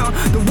 Kanika,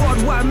 The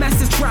Worldwide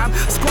Message Tribe,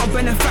 Scott,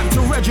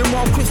 Benefactor,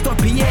 Reginald,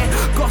 Christophe, Pierre,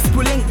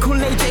 Gospel Inc.,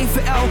 Kunle, J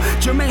for L,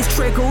 Jermaine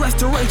Straker,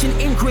 Restoration,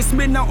 Increase,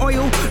 Midnight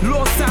Oil,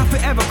 Lord Sound,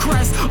 Forever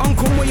Christ,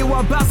 Uncle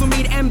Moyowa, Basil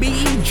Mead,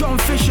 MBE, John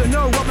Fisher,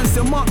 No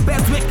Robinson, Mark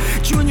Beswick,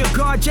 Junior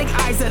Guard, Jake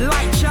Isaac,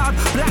 Light Child,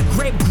 Black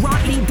Grape,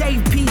 Grantley,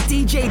 Dave P,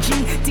 DJ G,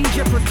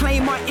 DJ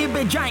Proclaimer,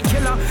 Ibid, Giant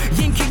Killer,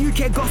 Yankee,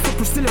 UK Gospel,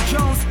 Priscilla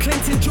Jones,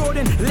 Clinton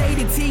Jordan,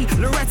 Lady T,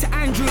 Loretta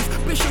Andrews,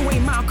 Bishop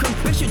Wayne Malcolm,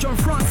 Bishop John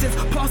Francis,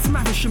 Pastor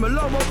Matthew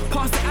Shimalowo,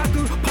 Pastor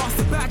Abdul,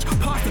 Pastor Batch,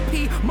 Pastor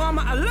P,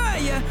 Mama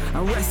Alaya,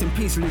 and rest in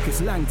peace,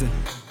 Lucas Langdon.